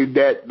way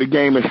that the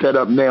game is set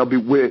up now,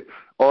 with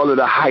all of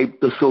the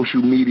hype, the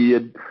social media,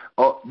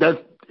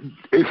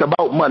 it's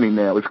about money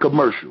now. It's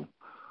commercial.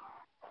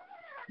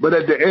 But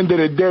at the end of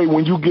the day,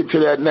 when you get to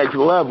that next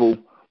level,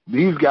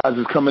 these guys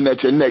is coming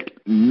at your neck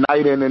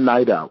night in and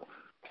night out.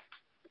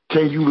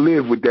 Can you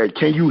live with that?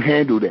 Can you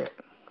handle that?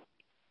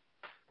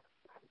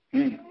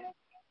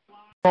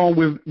 On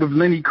with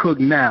Lenny Cook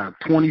now,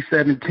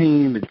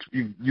 2017.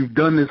 You've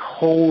done this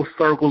whole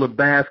circle of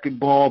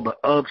basketball, the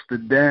ups, the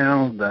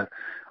downs.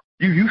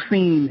 You've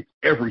seen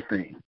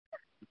everything.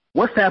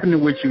 What's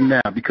happening with you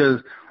now?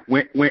 Because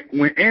when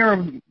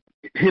Aaron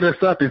hit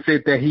us up and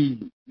said that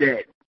he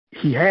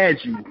had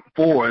you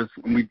for us,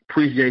 and we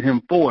appreciate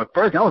him for it.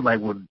 First, I was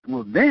like,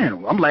 well,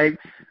 damn. I'm like,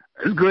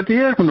 it's good to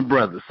hear from the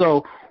brother.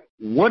 So,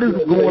 what is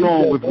going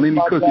on with Lenny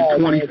Cook in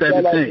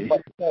 2017?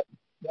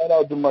 Shout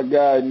out to my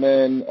guy,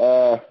 man.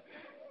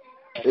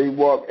 He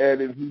walk at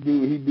it. He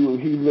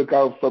look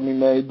out for me,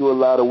 man. He do a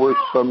lot of work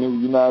for me.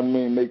 You know what I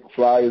mean? Make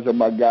flyers of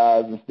my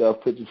guys and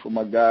stuff, pictures for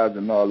my guys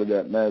and all of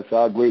that, man. So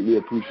I greatly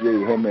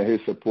appreciate him and his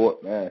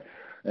support, man.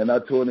 And I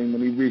told him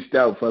when he reached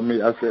out for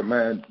me, I said,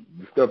 man,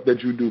 the stuff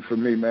that you do for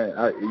me, man,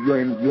 you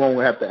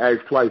don't have to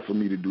ask twice for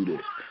me to do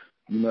this.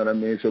 You know what I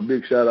mean? So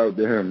big shout out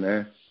to him,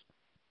 man.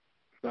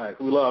 Nice.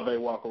 We love a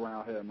walk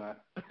around here, man.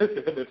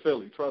 In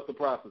Philly. Trust the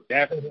process.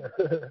 Definitely.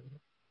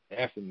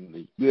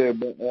 Yeah,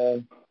 but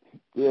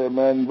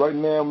man. Right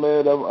now,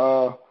 man,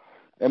 I'm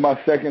in my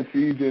second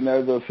season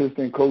as an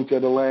assistant coach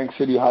at Atlantic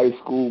City High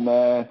School,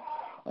 man.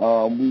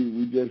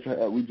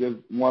 We just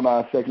won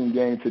our second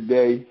game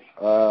today.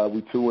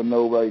 We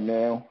 2-0 right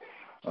now.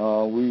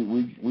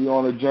 We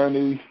on a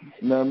journey,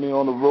 you know what I mean,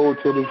 on the road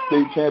to the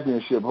state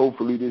championship.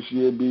 Hopefully this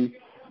year be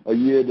a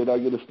year that I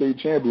get a state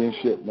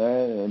championship,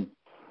 man. And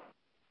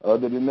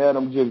other than that,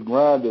 I'm just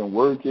grinding,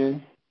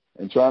 working,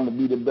 and trying to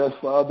be the best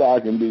father I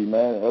can be,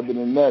 man. Other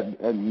than that,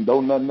 and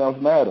don't nothing else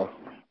matter.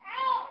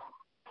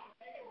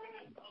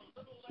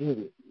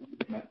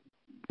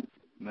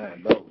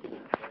 Man, dope.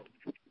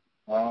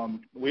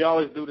 We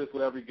always do this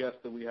with every guest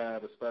that we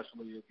have,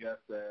 especially a guest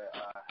that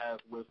has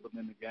wisdom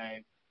in the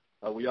game.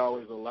 We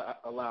always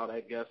allow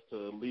that guest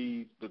to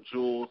leave the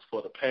jewels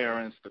for the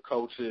parents, the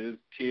coaches,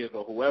 kids,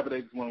 or whoever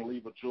they want to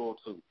leave a jewel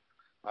to.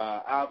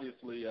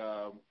 Obviously,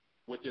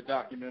 with your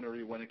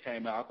documentary when it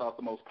came out, I thought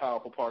the most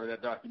powerful part of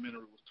that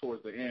documentary was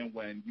towards the end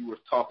when you were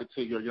talking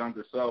to your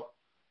younger self.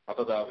 I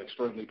thought that was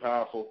extremely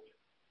powerful.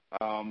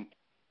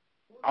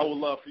 I would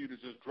love for you to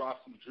just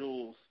drop some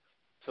jewels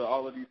to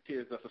all of these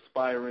kids that's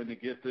aspiring to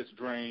get this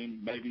dream,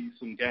 maybe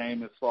some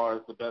game as far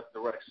as the best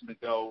direction to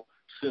go.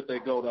 Should they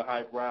go the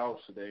hype route?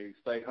 Should they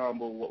stay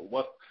humble?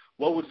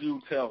 What would you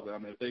tell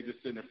them if they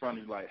just sit in front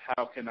of you like,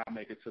 how can I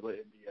make it to the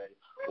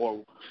NBA?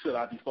 Or should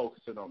I be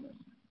focusing on this?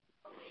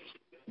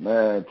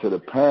 Man, to the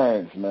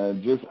parents,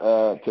 man, just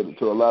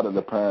to a lot of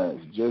the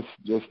parents, just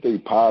stay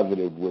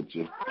positive with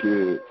your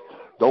kids.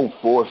 Don't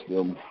force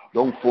them.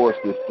 Don't force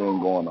this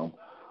thing on them.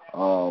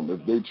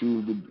 If they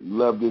choose to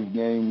love this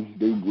game,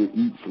 they will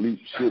eat, sleep,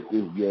 shit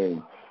this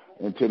game.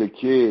 And to the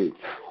kids,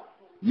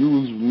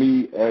 use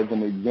me as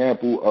an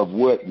example of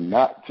what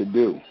not to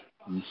do.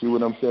 You see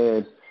what I'm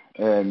saying?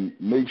 And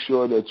make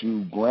sure that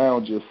you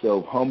ground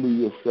yourself, humble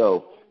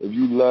yourself. If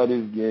you love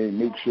this game,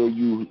 make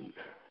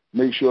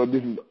sure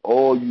this is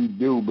all you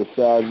do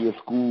besides your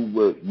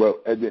schoolwork.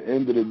 But at the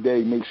end of the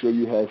day, make sure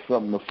you have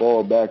something to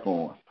fall back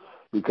on,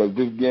 because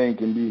this game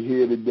can be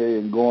here today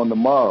and gone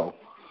tomorrow.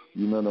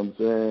 You know what I'm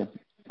saying?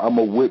 I'm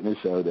a witness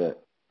of that.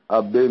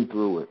 I've been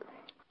through it.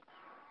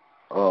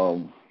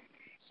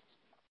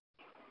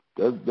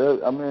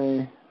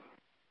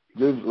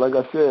 Just like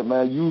I said,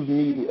 man, use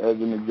me as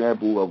an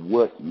example of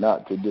what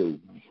not to do.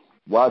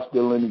 Watch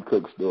the Lenny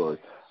Cook story.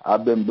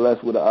 I've been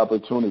blessed with an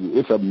opportunity.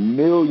 It's a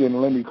million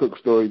Lenny Cook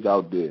stories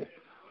out there.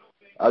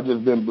 I've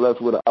just been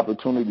blessed with an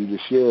opportunity to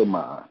share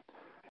mine.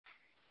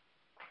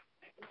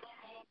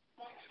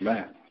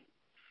 Man,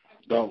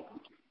 dope.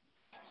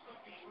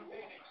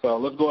 So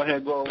let's go ahead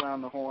and go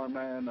around the horn,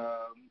 man.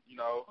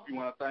 If you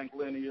want to thank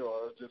Lenny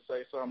or just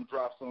say something,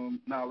 drop some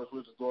knowledge,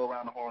 we'll just go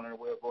around the horn and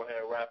we'll go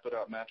ahead and wrap it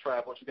up, man.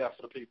 Trav, what you got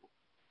for the people?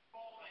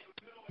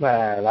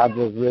 Man, I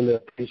just really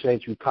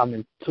appreciate you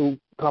coming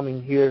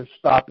here,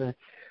 stopping,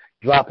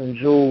 dropping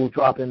jewels,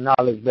 dropping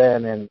knowledge,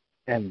 man,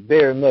 and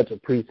very much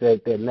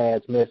appreciate that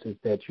last message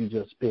that you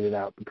just spit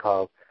out,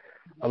 because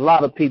a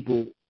lot of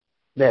people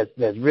that's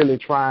really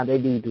trying, they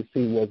need to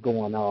see what's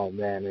going on,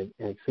 man,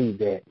 and see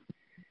that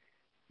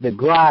the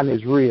grind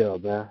is real,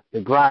 man. The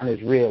grind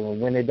is real,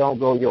 and when it don't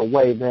go your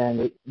way,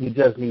 man, you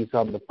just need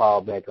something to fall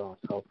back on.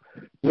 So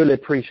really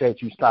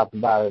appreciate you stopping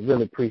by. I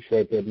really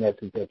appreciate that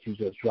message that you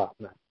just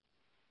dropped, man.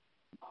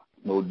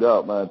 No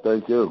doubt, man.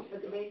 Thank you.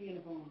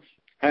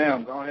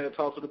 Ham, go ahead and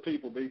talk to the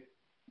people, B.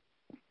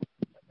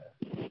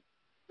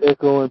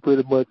 Echoing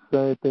pretty much the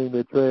same thing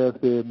that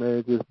Trav said,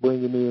 man, just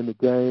bringing in the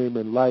game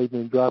and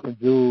lightning, dropping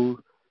jewels,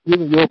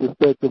 giving your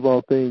perspective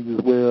on things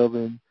as well,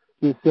 and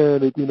just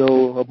sharing it,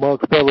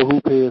 amongst fellow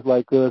hoopheads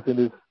like us, and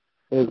it's,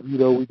 as we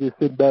just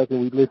sit back and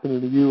we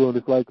listening to you, and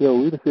it's like,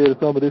 we done said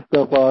some of this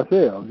stuff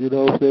ourselves, you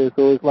know what I'm saying?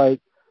 So it's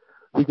like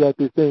we got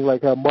this thing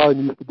like how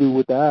Martin used to do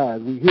with the eyes.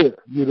 We hear,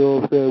 you know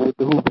what I'm saying, with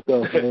the hoop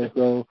stuff, man.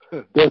 So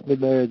definitely,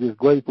 man, just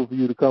grateful for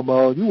you to come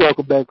on. You're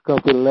welcome back to come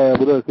to the lab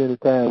with us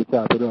anytime we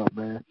chop it up,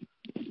 man.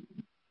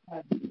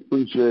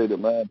 Appreciate it,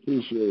 man.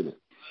 Appreciate it.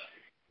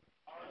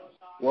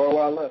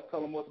 Worldwide Left, tell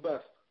them what's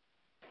best.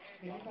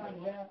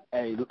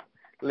 Hey,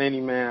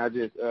 Lenny, man, I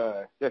just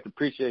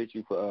appreciate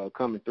you for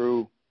coming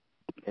through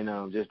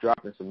and just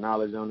dropping some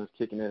knowledge on us,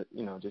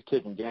 just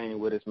kicking game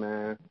with us,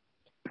 man.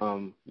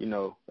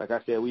 Like I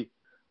said,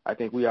 I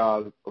think we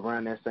all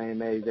around that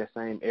same age, that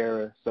same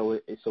era, so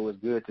it's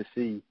good to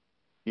see,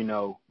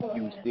 you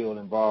still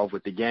involved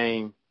with the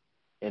game,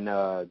 and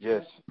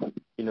just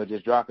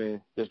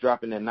dropping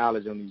that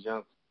knowledge on these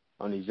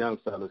young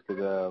fellas,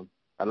 because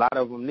a lot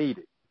of them need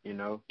it,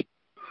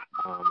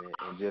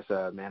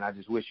 man, I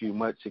just wish you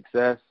much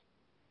success.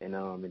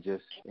 And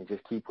just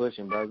keep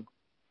pushing, brother.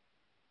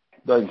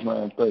 Thanks,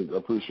 man. Thanks. I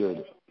appreciate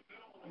it.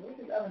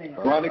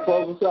 Ronnie,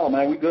 close us out,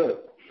 man. We good.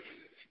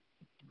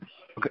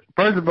 Okay.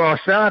 First of all,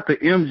 shout out to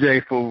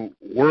MJ for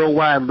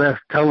Worldwide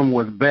Left. Tell him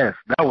what's best.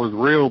 That was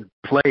real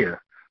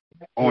player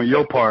on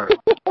your part.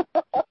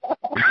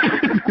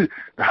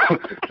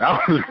 that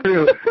was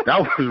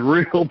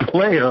real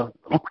player.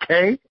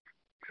 Okay.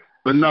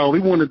 But no, we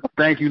want to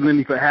thank you,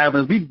 Lenny, for having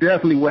us. We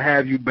definitely will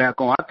have you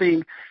back on. I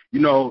think,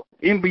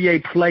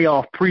 NBA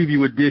playoff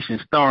preview edition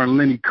starring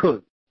Lenny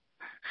Cook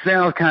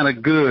sounds kind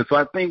of good. So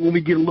I think when we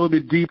get a little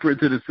bit deeper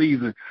into the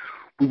season,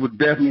 we will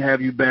definitely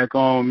have you back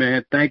on,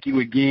 man. Thank you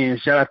again.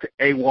 Shout out to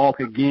A. Walk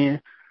again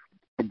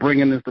for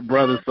bringing us the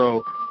brother.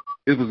 So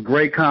it was a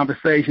great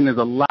conversation. There's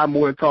a lot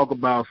more to talk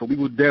about, so we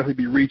will definitely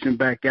be reaching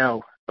back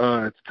out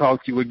to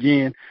talk to you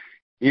again.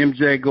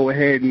 MJ, go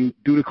ahead and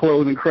do the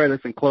closing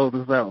credits and close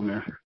us out,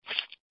 man.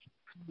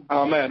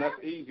 Oh, man,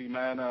 that's easy,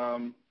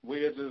 man.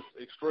 We are just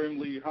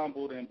extremely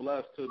humbled and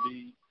blessed to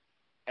be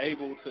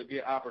able to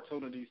get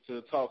opportunities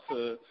to talk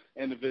to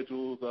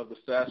individuals of the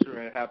stature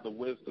and have the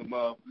wisdom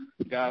of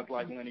guys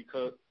like Lenny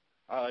Cook.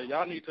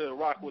 Y'all need to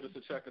rock with us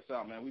to check us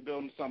out, man. We're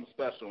building something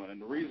special, and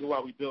the reason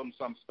why we're building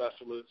something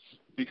special is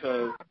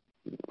because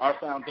our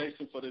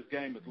foundation for this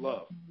game is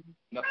love.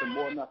 Nothing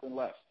more, nothing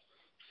less.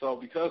 So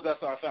because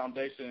that's our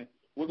foundation,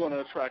 we're going to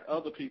attract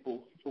other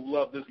people who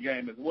love this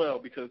game as well,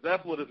 because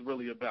that's what it's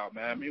really about,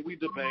 man. I mean, we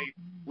debate.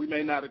 We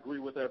may not agree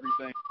with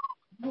everything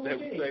that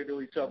we say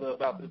to each other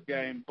about this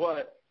game,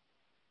 but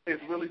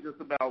it's really just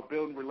about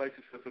building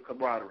relationships and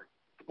camaraderie.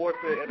 Sports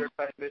and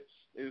entertainment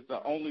is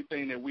the only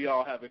thing that we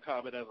all have in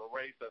common as a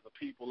race, as a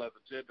people, as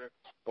a gender,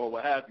 or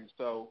what have you.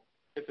 So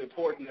it's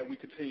important that we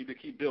continue to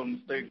keep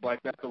building things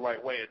like that the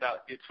right way and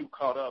not get too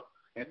caught up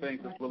in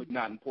things that's really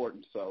not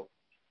important. So,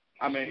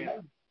 I mean,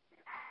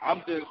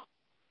 I'm just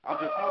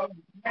the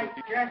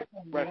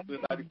rest of the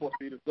 94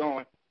 feet is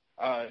going.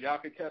 Y'all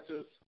can catch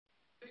us.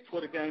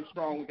 Twitter Game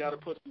Strong. We got to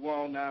put you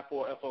on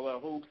 94 FOL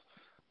Hoops.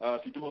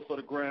 If you do it for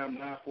the gram,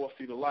 94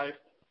 Feet of Life.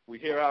 We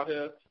here out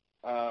here.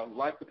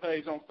 Like the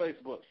page on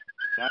Facebook.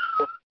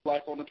 94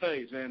 Life on the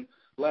page. And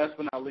last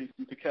but not least,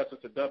 you can catch us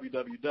at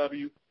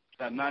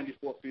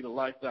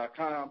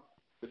www.94feetoflife.com.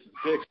 This is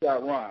Big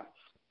Shot Ron.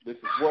 This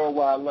is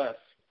Worldwide Left.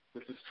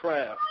 This is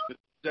Trav. This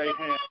is Jay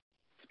Ham.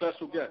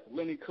 Special guest,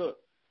 Lenny Cook.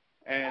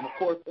 And, of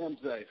course,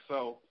 MJ.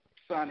 So,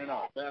 signing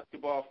off.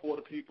 Basketball for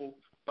the people,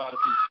 by the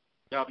people.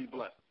 Y'all be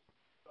blessed.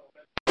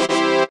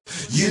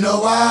 You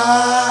know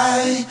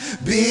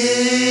I've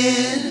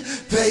been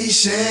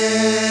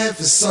patient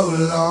for so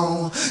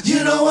long.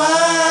 You know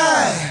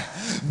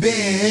I've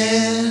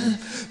been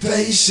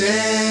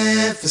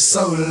patient for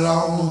so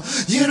long.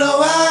 You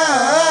know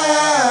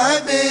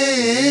I've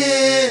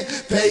been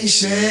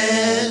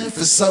patient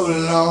for so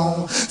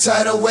long.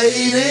 Tired of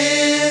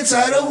waiting,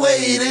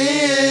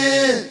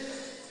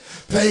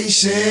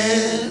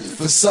 patient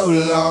for so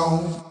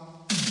long.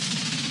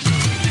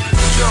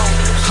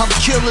 I'm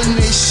killing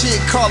this shit,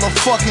 call a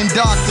fucking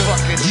doctor.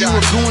 You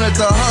a goon at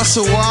the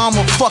hustle, well, I'm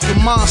a fucking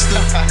monster.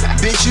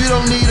 Bitch, you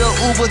don't need a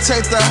Uber,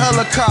 take the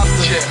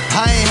helicopter.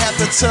 I ain't have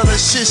to tell her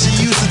shit, she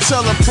used the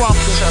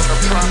teleprompter.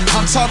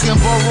 I'm talking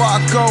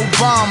Barack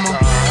Obama.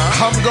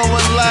 I'm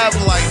going live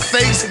like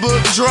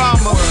Facebook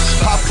drama.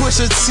 I push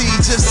a T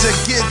just to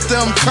get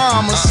them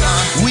commas.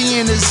 We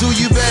in the zoo,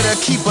 you better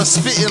keep a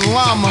spitting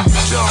llama.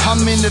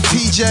 I'm in the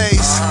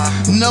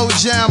PJs, no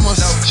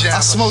jammers. I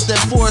smoke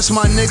that forest,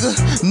 my nigga,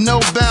 no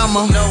Bama.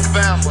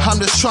 I'm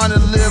just trying to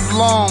live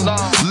long,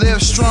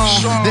 live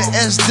strong. The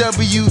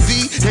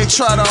SWV, they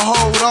try to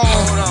hold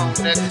on.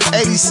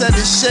 87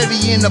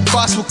 Chevy in the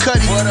box with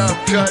Cuddy.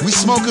 We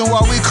smoking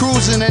while we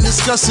cruising and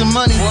discussing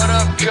money.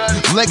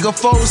 Lake of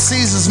Four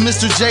Seasons,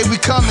 Mr. J, we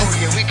coming.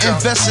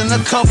 Invest in a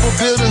couple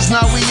buildings,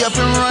 now we up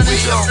and running.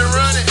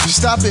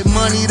 Stop it,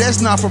 money,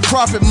 that's not for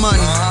profit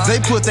money. They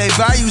put their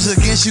values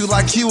against you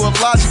like you a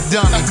logic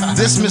dummy.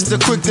 This Mr.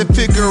 Quick to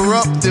pick her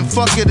up, then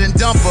fuck it and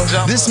dump her.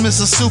 This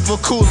Mr.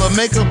 Super Cooler,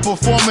 make her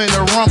perform in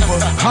a rumper.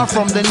 I'm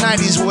from the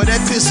 90s where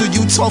that pistol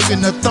you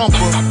talking the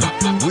thumper.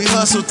 We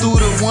hustle through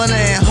the winter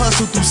and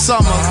hustle through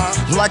summer.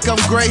 Like I'm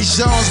Grace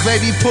Jones,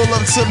 baby, pull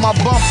up to my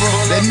bumper.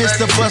 They missed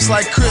the bus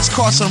like Chris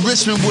Carson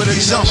Richmond with a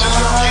jumper.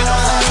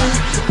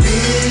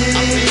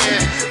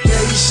 Been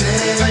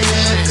patient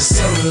for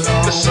so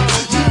long.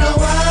 You know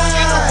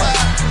why?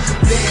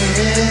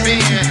 Been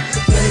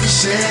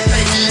patient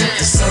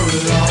for so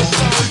long.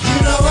 You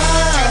know why?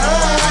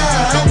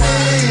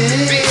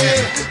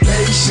 Been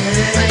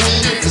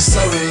patient for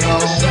so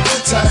long.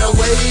 Tired of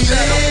waiting,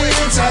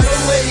 tired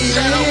of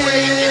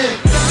waiting.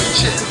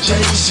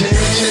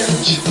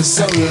 Patient for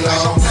so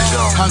long.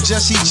 I'm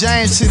Jesse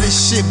James to this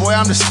shit, boy,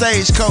 I'm the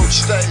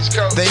stagecoach.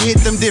 They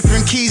hit them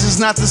different keys, it's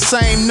not the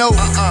same note.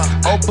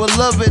 Oh,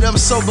 beloved, I'm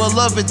so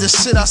beloved, the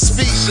shit I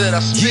speak.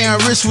 Yeah,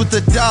 I'm rich with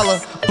the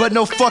dollar, but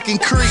no fucking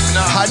creep.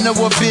 I know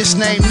a bitch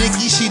named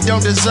Nikki, she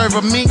don't deserve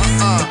a mink.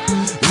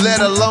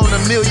 Let alone a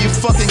million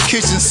fucking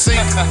kitchen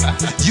sink.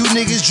 You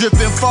niggas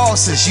dripping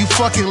faucets, you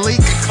fucking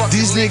leak.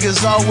 These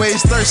niggas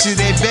always thirsty,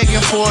 they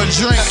begging for a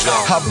drink.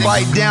 I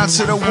bite down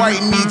to the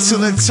white meat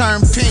till it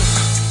turn pink.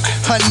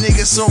 A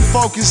nigga so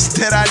focused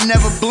that I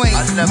never blink.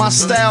 My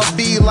style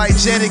be like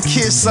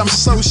Jadakiss, I'm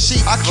so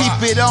chic. I keep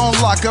it on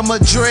like I'm a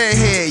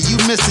dreadhead. You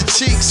miss the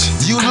cheeks,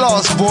 you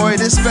lost, boy.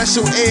 This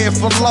special air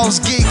for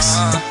lost geeks.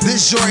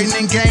 This Jordan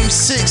in game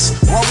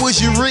 6, why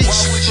would you reach?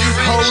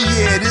 Oh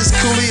yeah, this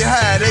coolie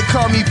high, they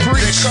call me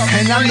preach.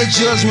 And I'm the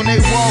judge when they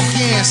walk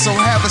in, so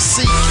have a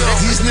seat.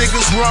 These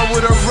niggas run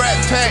with a rat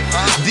pack,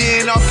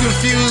 then I'm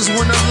confused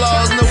when the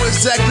laws know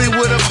exactly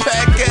where the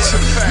pack at.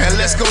 And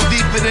let's go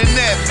deeper than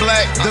that,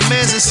 black. The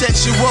man's that set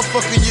you up,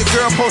 fucking your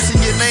girl,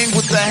 posting your name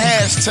with the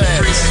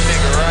hashtag.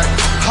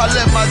 I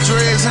let my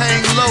dreads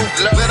hang low,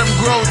 let them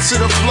grow to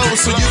the flow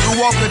so you can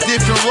walk a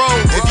different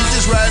road. If you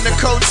just riding a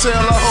coattail,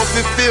 I hope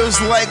it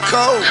feels like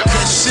cold.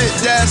 Cause shit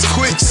dies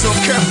quick, so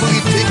carefully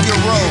pick your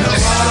road.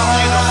 I've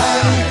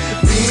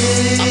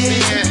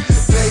been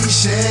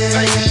patient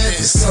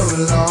for so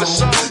long.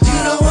 You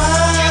know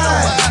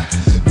why?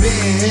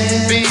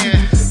 Been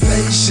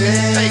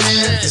patient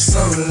for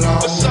so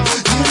long.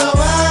 You know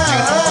why?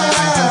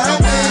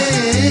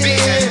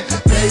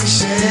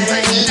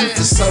 Patient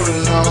for so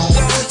long.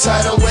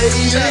 Tired of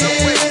waiting,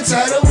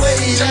 tired of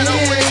waiting.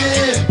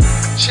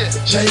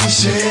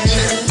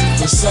 Patient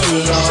for so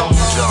long.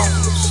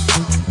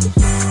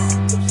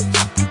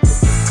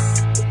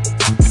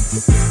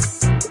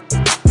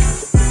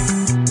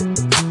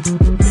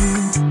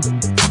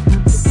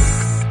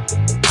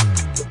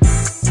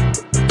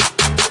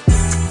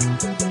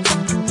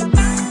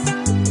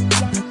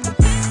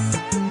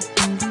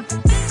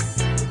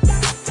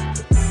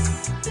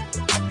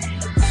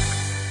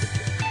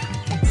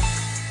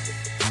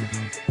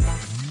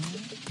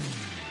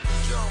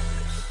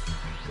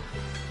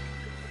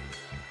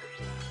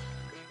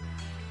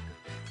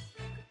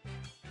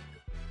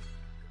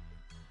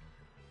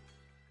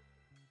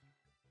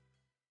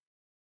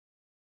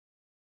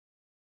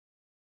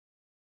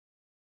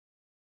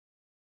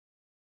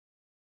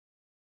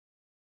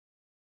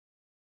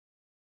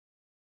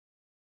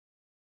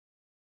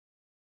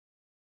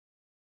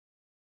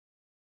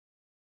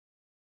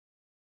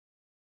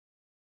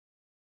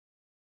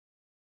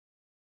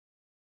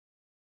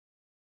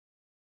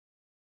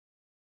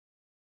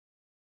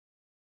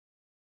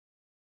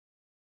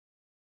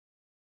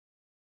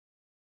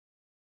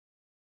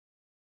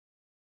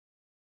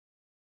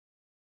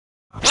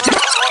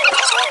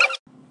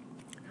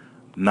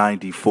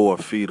 "94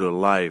 Feet of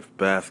Life"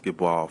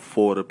 basketball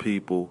for the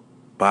people,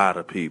 by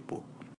the people.